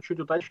бы, наверное, чуть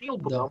уточнил,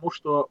 потому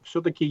что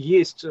все-таки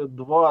есть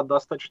два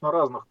достаточно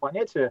разных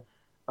понятия.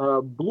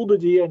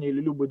 Блудодеяние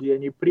или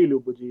любодеяние,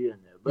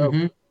 прелюбодеяние. Да?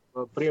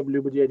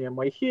 Прелюбодеяние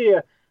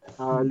Майхея,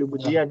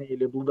 любодеяние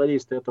или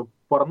блудодействие это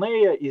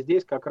порнея, и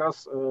здесь как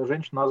раз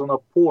женщина названа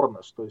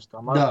порнос, то есть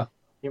она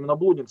именно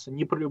блудница,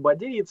 не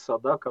прелюбодеица,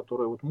 да,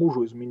 которая вот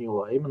мужу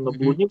изменила, а именно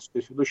блудница, то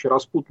есть ведущая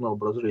распутный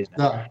образ жизни.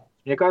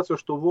 Мне кажется,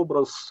 что в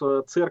образ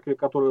церкви,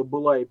 которая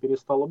была и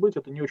перестала быть,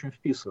 это не очень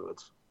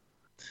вписывается.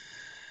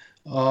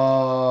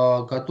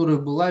 Которая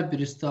была,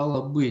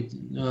 перестала быть.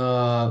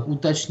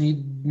 Уточни,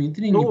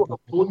 Дмитрий. Ну,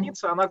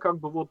 блудница, она как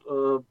бы вот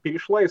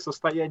перешла из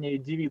состояния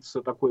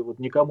девицы такой вот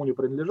никому не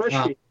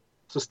принадлежащей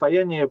в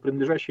состояние,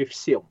 принадлежащее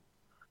всем.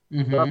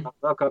 Да,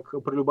 тогда как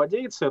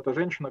прелюбодейца, это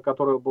женщина,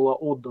 которая была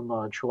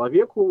отдана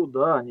человеку,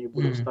 да, они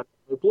были в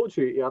стальной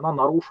плоти, и она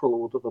нарушила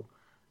вот этот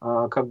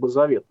как бы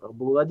завет.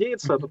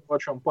 Блудодейца, это то, о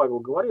чем Павел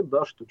говорит,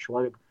 да, что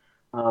человек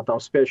там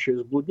спящий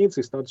с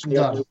блудницей становится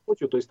неверной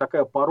плотью, то есть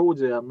такая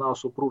пародия на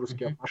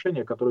супружеские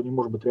отношения, которая не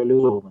может быть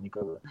реализована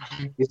никогда.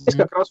 И здесь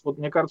как раз, вот,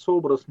 мне кажется,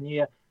 образ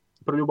не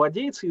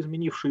прелюбодейцы,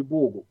 изменившей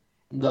Богу,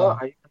 да,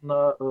 а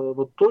именно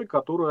вот той,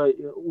 которая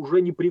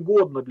уже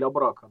непригодна для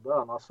брака,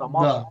 да, она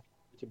сама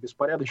эти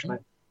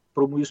беспорядочные,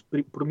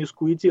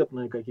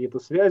 промискуитетные какие-то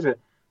связи,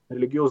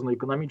 религиозные,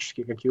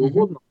 экономические, какие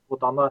угодно,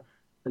 вот она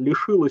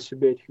лишила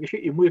себя этих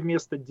вещей, и мы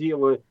вместо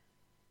девы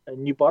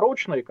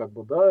непорочной, как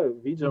бы, да,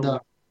 видим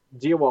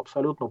деву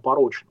абсолютно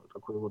порочную.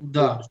 Такой вот,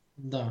 Да,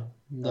 да,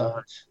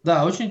 да.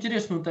 Да, очень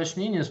интересное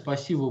уточнение,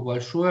 спасибо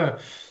большое.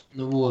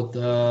 Вот,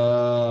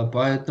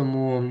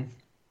 поэтому...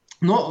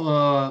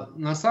 Но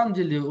на самом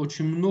деле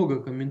очень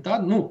много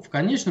комментариев. Ну, в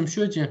конечном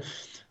счете,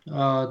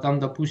 там,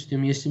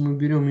 допустим, если мы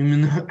берем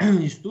именно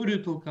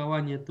историю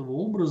толкования этого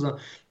образа,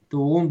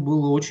 то он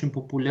был очень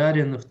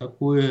популярен в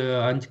такой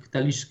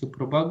антикатолической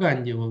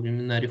пропаганде во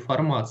времена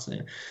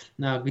Реформации,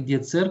 где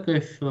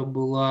церковь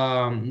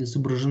была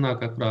изображена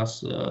как раз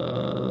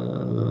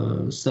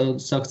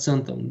с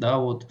акцентом, да,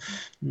 вот,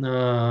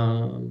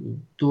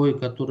 той,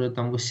 которая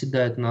там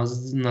восседает на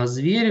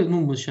звере.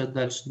 Ну, мы сейчас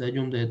дальше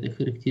дойдем до этой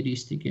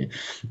характеристики.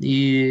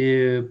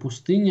 И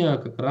пустыня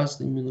как раз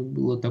именно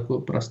было такое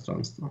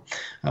пространство,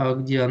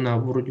 где она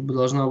вроде бы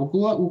должна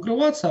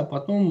укрываться, а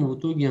потом в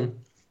итоге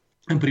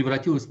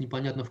превратилась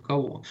непонятно в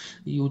кого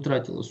и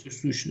утратила свою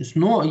сущность.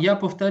 Но я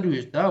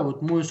повторюсь, да,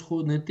 вот мой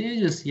исходный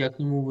тезис, я к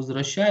нему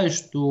возвращаюсь,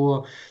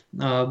 что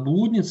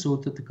блудница,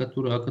 вот эта,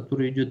 о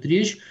которой идет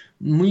речь,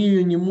 мы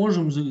ее не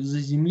можем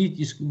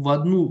заземлить в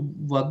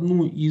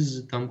одну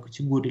из там,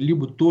 категорий,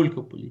 либо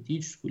только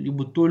политическую,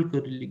 либо только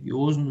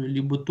религиозную,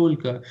 либо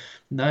только,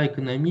 да,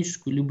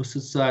 экономическую, либо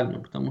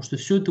социальную, потому что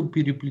все это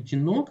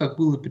переплетено, как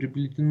было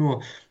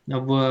переплетено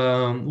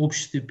в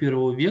обществе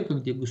первого века,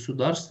 где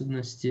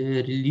государственность,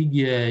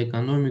 религия,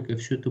 экономика,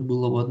 все это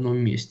было в одном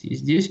месте. И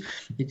здесь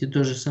эти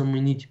тоже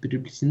самые нити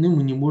переплетены,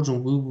 мы не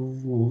можем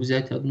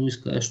взять одну и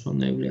сказать, что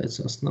она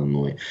является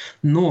основной.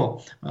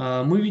 Но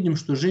мы видим,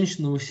 что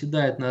женщина выседает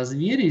на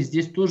звере, и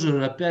здесь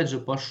тоже, опять же,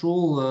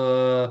 пошел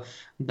да,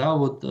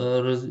 вот,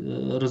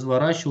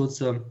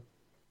 разворачиваться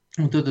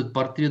вот этот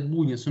портрет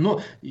блудницы.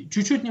 Но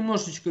чуть-чуть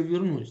немножечко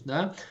вернусь,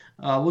 да.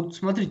 Вот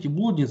смотрите,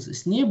 блудница,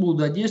 с ней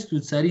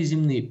блудодействуют цари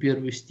земные,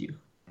 первый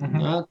стих.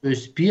 Да, то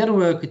есть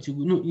первая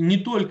категория, ну и не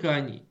только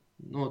они,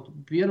 вот,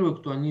 первые,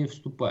 кто они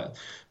вступают.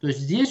 То есть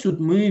здесь вот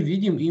мы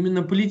видим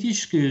именно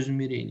политическое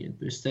измерение.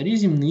 То есть цари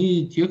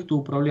земные, те, кто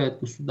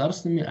управляет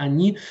государствами,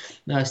 они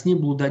с ней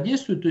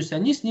блудодействуют, то есть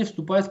они с ней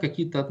вступают в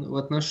какие-то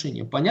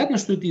отношения. Понятно,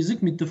 что это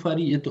язык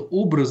метафории, это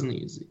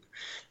образный язык.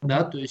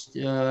 Да, то есть,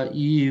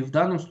 и в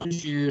данном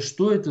случае,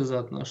 что это за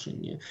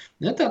отношения?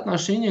 Это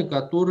отношения,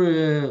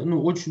 которые,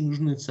 ну, очень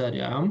нужны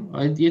царям,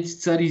 эти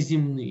цари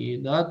земные,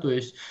 да, то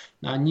есть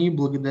они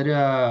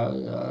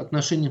благодаря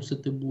отношениям с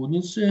этой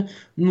блудницей,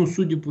 ну,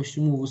 судя по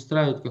всему,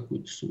 выстраивают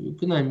какую-то свою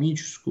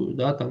экономическую,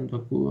 да, там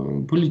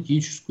такую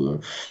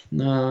политическую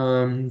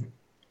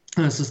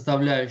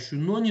составляющую,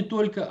 но не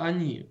только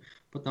они.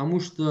 Потому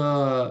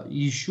что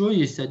еще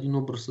есть один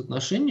образ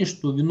отношений,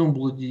 что вином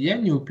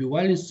блудодеяния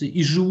упивались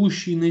и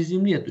живущие на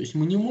земле. То есть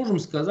мы не можем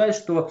сказать,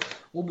 что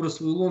образ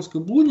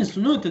вавилонской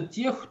блудницы, ну, это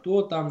тех,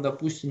 кто там,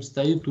 допустим,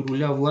 стоит у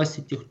руля власти,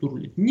 тех, кто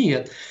рулит.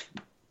 Нет,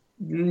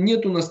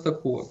 нет у нас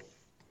такого.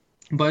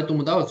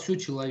 Поэтому, да, вот все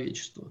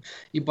человечество.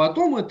 И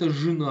потом эта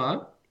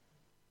жена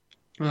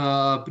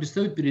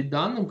предстает перед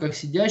данным как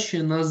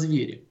сидящая на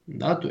звере.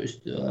 Да, то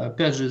есть,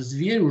 опять же,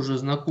 зверь, уже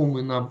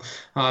знакомый нам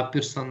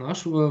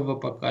персонаж в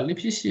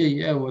апокалипсисе,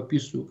 я его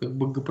описываю как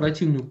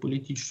богопротивную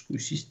политическую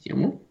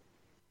систему.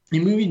 И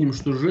мы видим,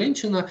 что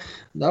женщина,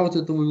 да, вот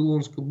эта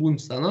вавилонская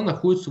блудница, она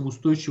находится в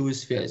устойчивой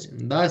связи,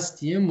 да, с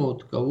тем,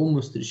 вот, кого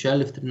мы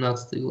встречали в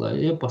 13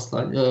 главе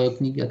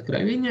книги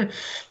Откровения,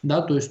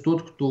 да, то есть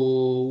тот,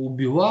 кто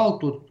убивал,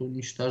 тот, кто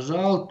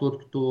уничтожал,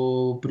 тот,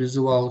 кто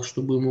призывал,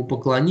 чтобы ему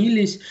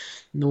поклонились,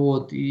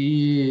 вот,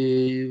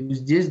 и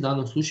здесь, в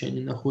данном случае, они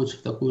находятся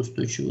в такой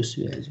устойчивой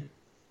связи.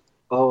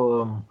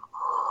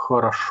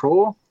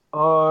 Хорошо.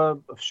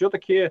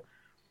 Все-таки...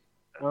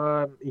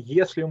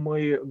 Если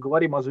мы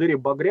говорим о звере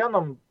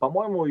багряном,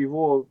 по-моему,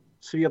 его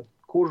цвет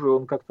кожи,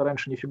 он как-то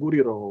раньше не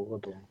фигурировал в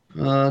этом.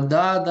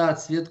 Да,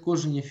 цвет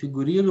кожи не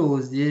фигурировал.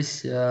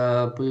 Здесь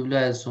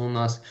появляются у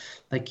нас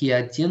такие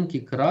оттенки,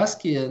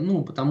 краски,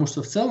 ну, потому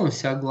что в целом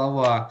вся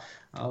глава,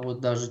 а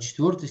вот даже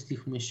 4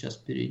 стих мы сейчас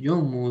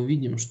перейдем, мы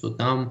увидим, что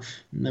там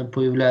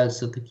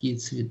появляются такие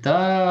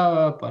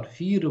цвета,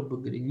 порфиры,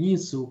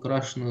 багряницы,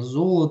 украшены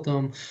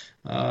золотом,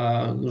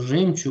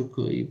 жемчуг,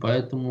 и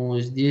поэтому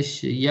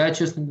здесь я,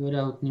 честно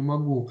говоря, вот не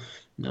могу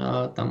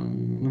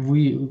там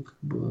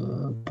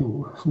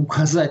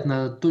указать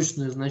на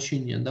точное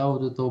значение, да,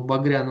 вот этого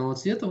багряного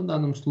цвета в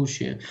данном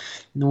случае,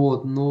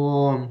 вот,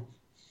 но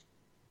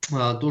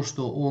то,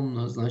 что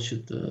он,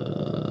 значит,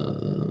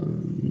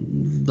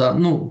 да,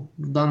 ну,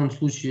 в данном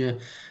случае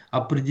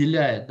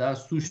определяет, да,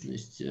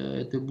 сущность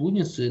этой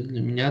блудницы,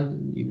 для меня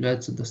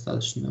является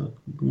достаточно,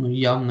 ну,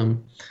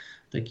 явным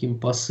таким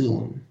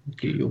посылом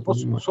к ее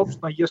пониманию.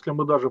 Собственно, если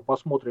мы даже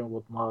посмотрим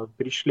вот на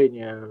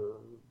перечисление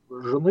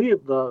жены,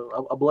 да,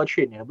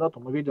 облачения, да,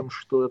 то мы видим,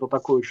 что это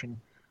такое очень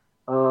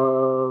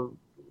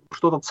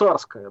что-то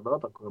царское, да,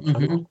 такое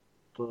абсолютно.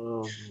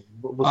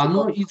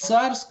 Оно и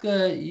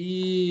царское,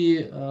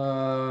 и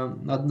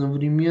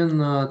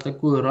одновременно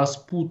такое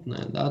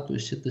распутное, да, то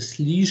есть это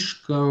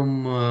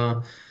слишком,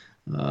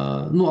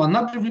 ну,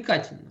 она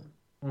привлекательна.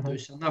 То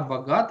есть она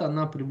богата,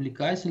 она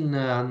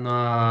привлекательная,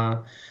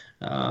 она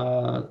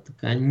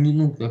такая,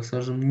 ну, как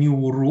скажем, не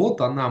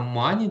урод, она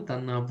манит,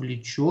 она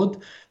влечет,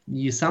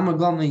 и самое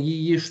главное,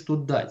 ей есть что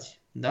дать.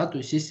 Да, то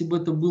есть, если бы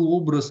это был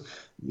образ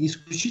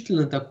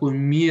исключительно такой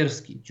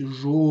мерзкий,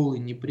 тяжелый,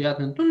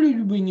 неприятный, то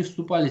люди бы и не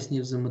вступали с ней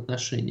в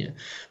взаимоотношения.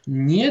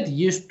 Нет,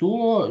 есть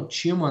то,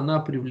 чем она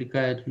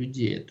привлекает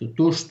людей. Это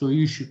то, что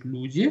ищут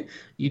люди,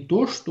 и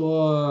то,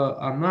 что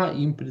она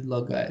им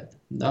предлагает.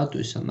 Да, то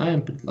есть, она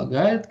им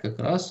предлагает как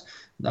раз,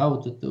 да,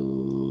 вот это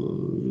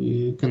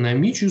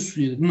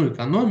экономическую, ну,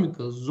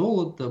 экономика,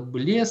 золото,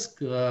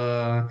 блеск,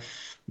 ну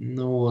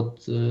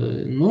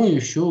и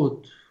еще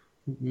вот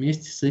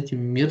вместе с этим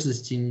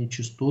мерзости,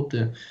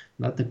 нечистоты,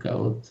 да, такая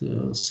вот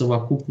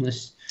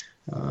совокупность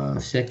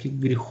всяких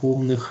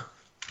греховных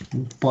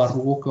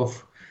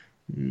пороков,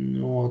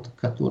 вот,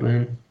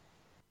 которые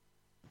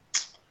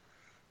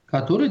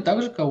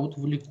также кого-то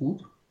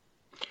влекут.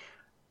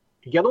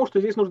 Я думаю, что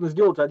здесь нужно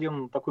сделать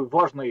один такой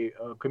важный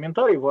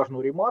комментарий,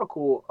 важную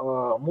ремарку.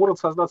 Может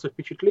создаться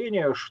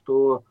впечатление,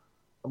 что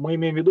мы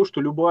имеем в виду,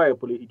 что любая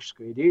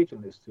политическая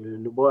деятельность или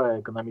любая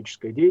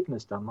экономическая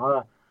деятельность,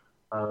 она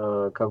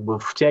как бы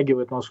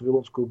втягивает нас в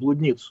вавилонскую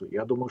блудницу.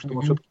 Я думаю, что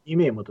мы все-таки не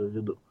имеем это в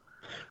виду.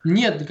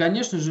 Нет,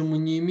 конечно же, мы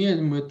не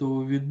имеем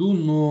этого в виду,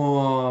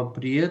 но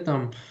при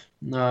этом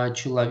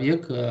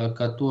человек,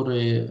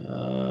 который,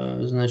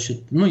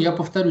 значит, ну, я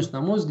повторюсь,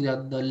 на мой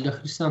взгляд, для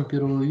христиан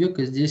первого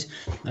века здесь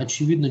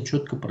очевидно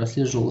четко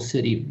прослеживался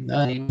Рим.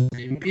 Да?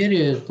 Римская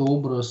империя – это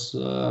образ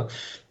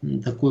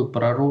такой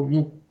пророк,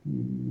 ну,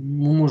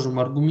 мы можем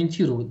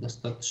аргументировать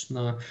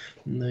достаточно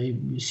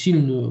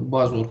сильную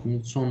базу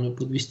аргументационную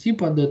подвести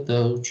под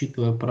это,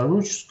 учитывая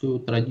пророческую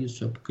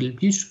традицию,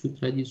 апокалиптическую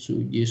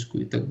традицию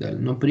иудейскую и так далее.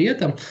 Но при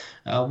этом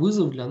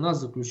вызов для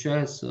нас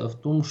заключается в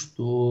том,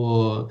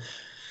 что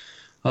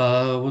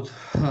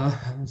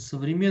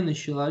современный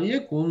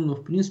человек, он,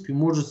 в принципе,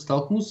 может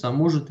столкнуться, а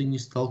может и не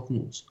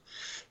столкнуться.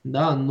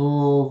 Да,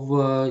 но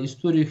в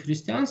истории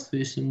христианства,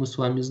 если мы с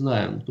вами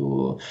знаем,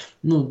 то,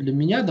 ну, для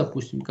меня,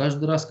 допустим,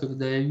 каждый раз,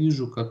 когда я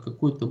вижу, как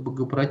какой-то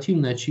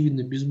богопротивный,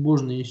 очевидно,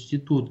 безбожный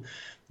институт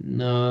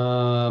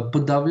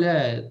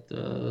подавляет,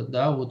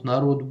 да, вот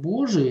народ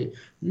Божий,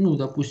 ну,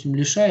 допустим,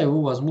 лишая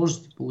его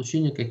возможности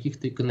получения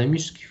каких-то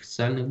экономических и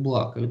социальных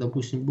благ, как,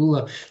 допустим,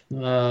 было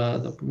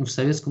в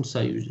Советском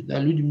Союзе. Да,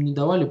 людям не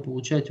давали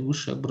получать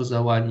высшее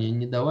образование,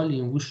 не давали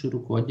им высшие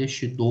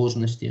руководящие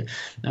должности.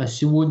 А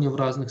сегодня в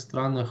разных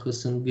странах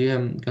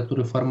СНГ,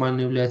 которые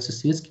формально являются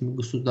светскими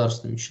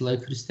государствами,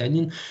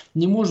 человек-христианин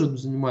не может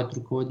занимать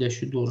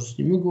руководящие должности.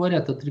 Ему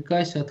говорят: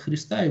 отрекайся от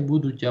Христа, и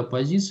будет у тебя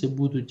позиция,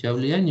 будет у тебя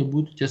влияние,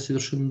 будет у тебя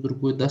совершенно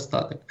другой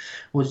достаток.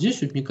 Вот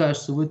здесь, вот, мне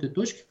кажется, в этой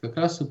точке как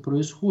раз и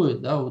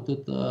происходит, да, вот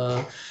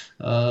это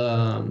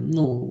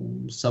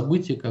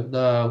событие,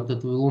 когда вот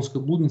эта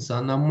вавилонская блудница,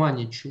 она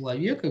манит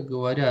человека,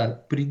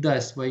 говоря: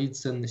 предай свои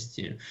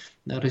ценности,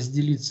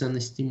 раздели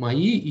ценности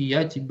мои, и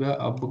я тебя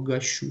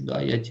обогащу,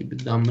 да, я тебе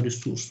дам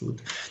ресурс. Вот.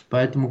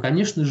 Поэтому,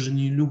 конечно же,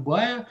 не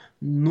любая,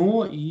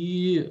 но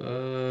и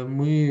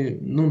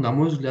на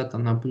мой взгляд,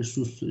 она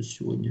присутствует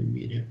сегодня в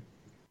мире.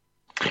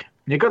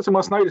 Мне кажется, мы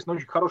остановились на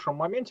очень хорошем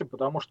моменте,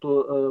 потому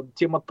что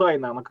тема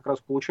тайны, она как раз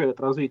получает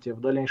развитие в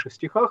дальнейших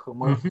стихах.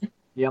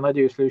 Я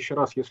надеюсь, в следующий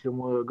раз, если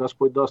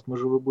Господь даст, мы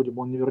живы будем,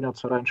 он не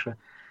вернется раньше,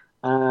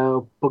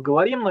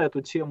 поговорим на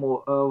эту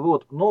тему.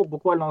 Вот. Но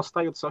буквально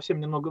остается совсем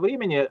немного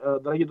времени.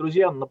 Дорогие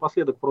друзья,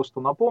 напоследок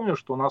просто напомню,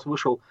 что у нас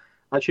вышел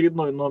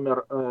очередной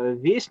номер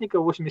Вестника,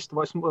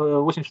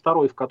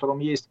 82-й, в котором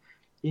есть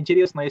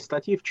интересные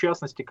статьи, в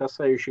частности,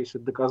 касающиеся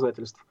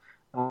доказательств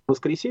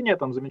воскресения.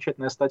 Там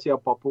замечательная статья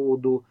по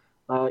поводу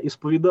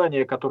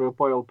исповедания, которое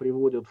Павел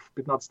приводит в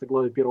 15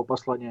 главе 1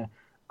 послания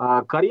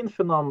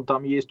Коринфянам.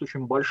 Там есть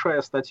очень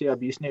большая статья,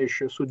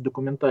 объясняющая суть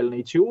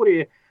документальной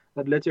теории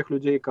для тех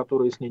людей,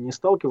 которые с ней не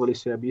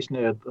сталкивались, и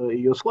объясняет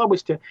ее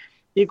слабости.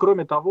 И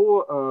кроме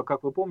того,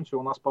 как вы помните,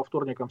 у нас по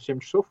вторникам в 7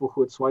 часов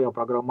выходит своя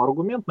программа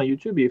 «Аргумент» на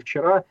YouTube. И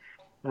вчера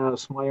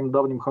с моим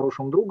давним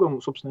хорошим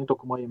другом, собственно, не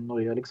только моим, но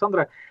и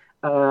Александра,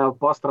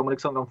 пастором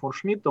Александром фон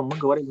Шмидтом, мы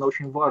говорили на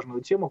очень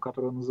важную тему,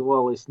 которая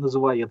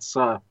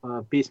называется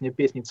 «Песня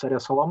песни царя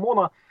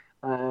Соломона».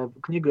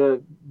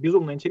 Книга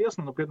безумно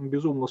интересная, но при этом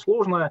безумно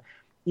сложная.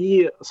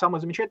 И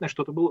самое замечательное,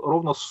 что это был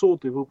ровно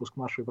 100-й выпуск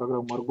нашей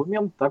программы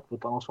 «Аргумент». Так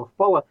вот оно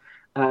совпало.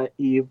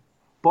 И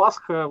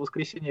Пасха,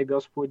 Воскресение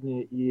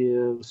Господне, и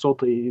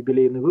 100-й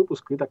юбилейный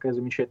выпуск, и такая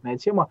замечательная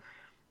тема.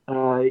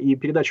 И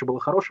передача была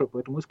хорошая,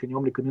 поэтому искренне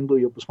вам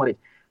рекомендую ее посмотреть.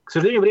 К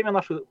сожалению, время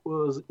наше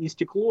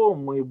истекло,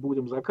 мы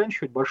будем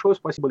заканчивать. Большое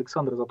спасибо,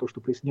 Александр, за то, что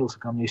присоединился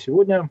ко мне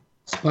сегодня.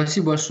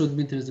 Спасибо большое,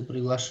 Дмитрий, за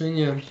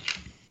приглашение.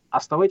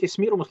 Оставайтесь с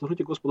миром и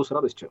служите Господу с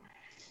радостью.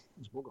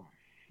 С Богом.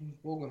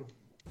 С Богом.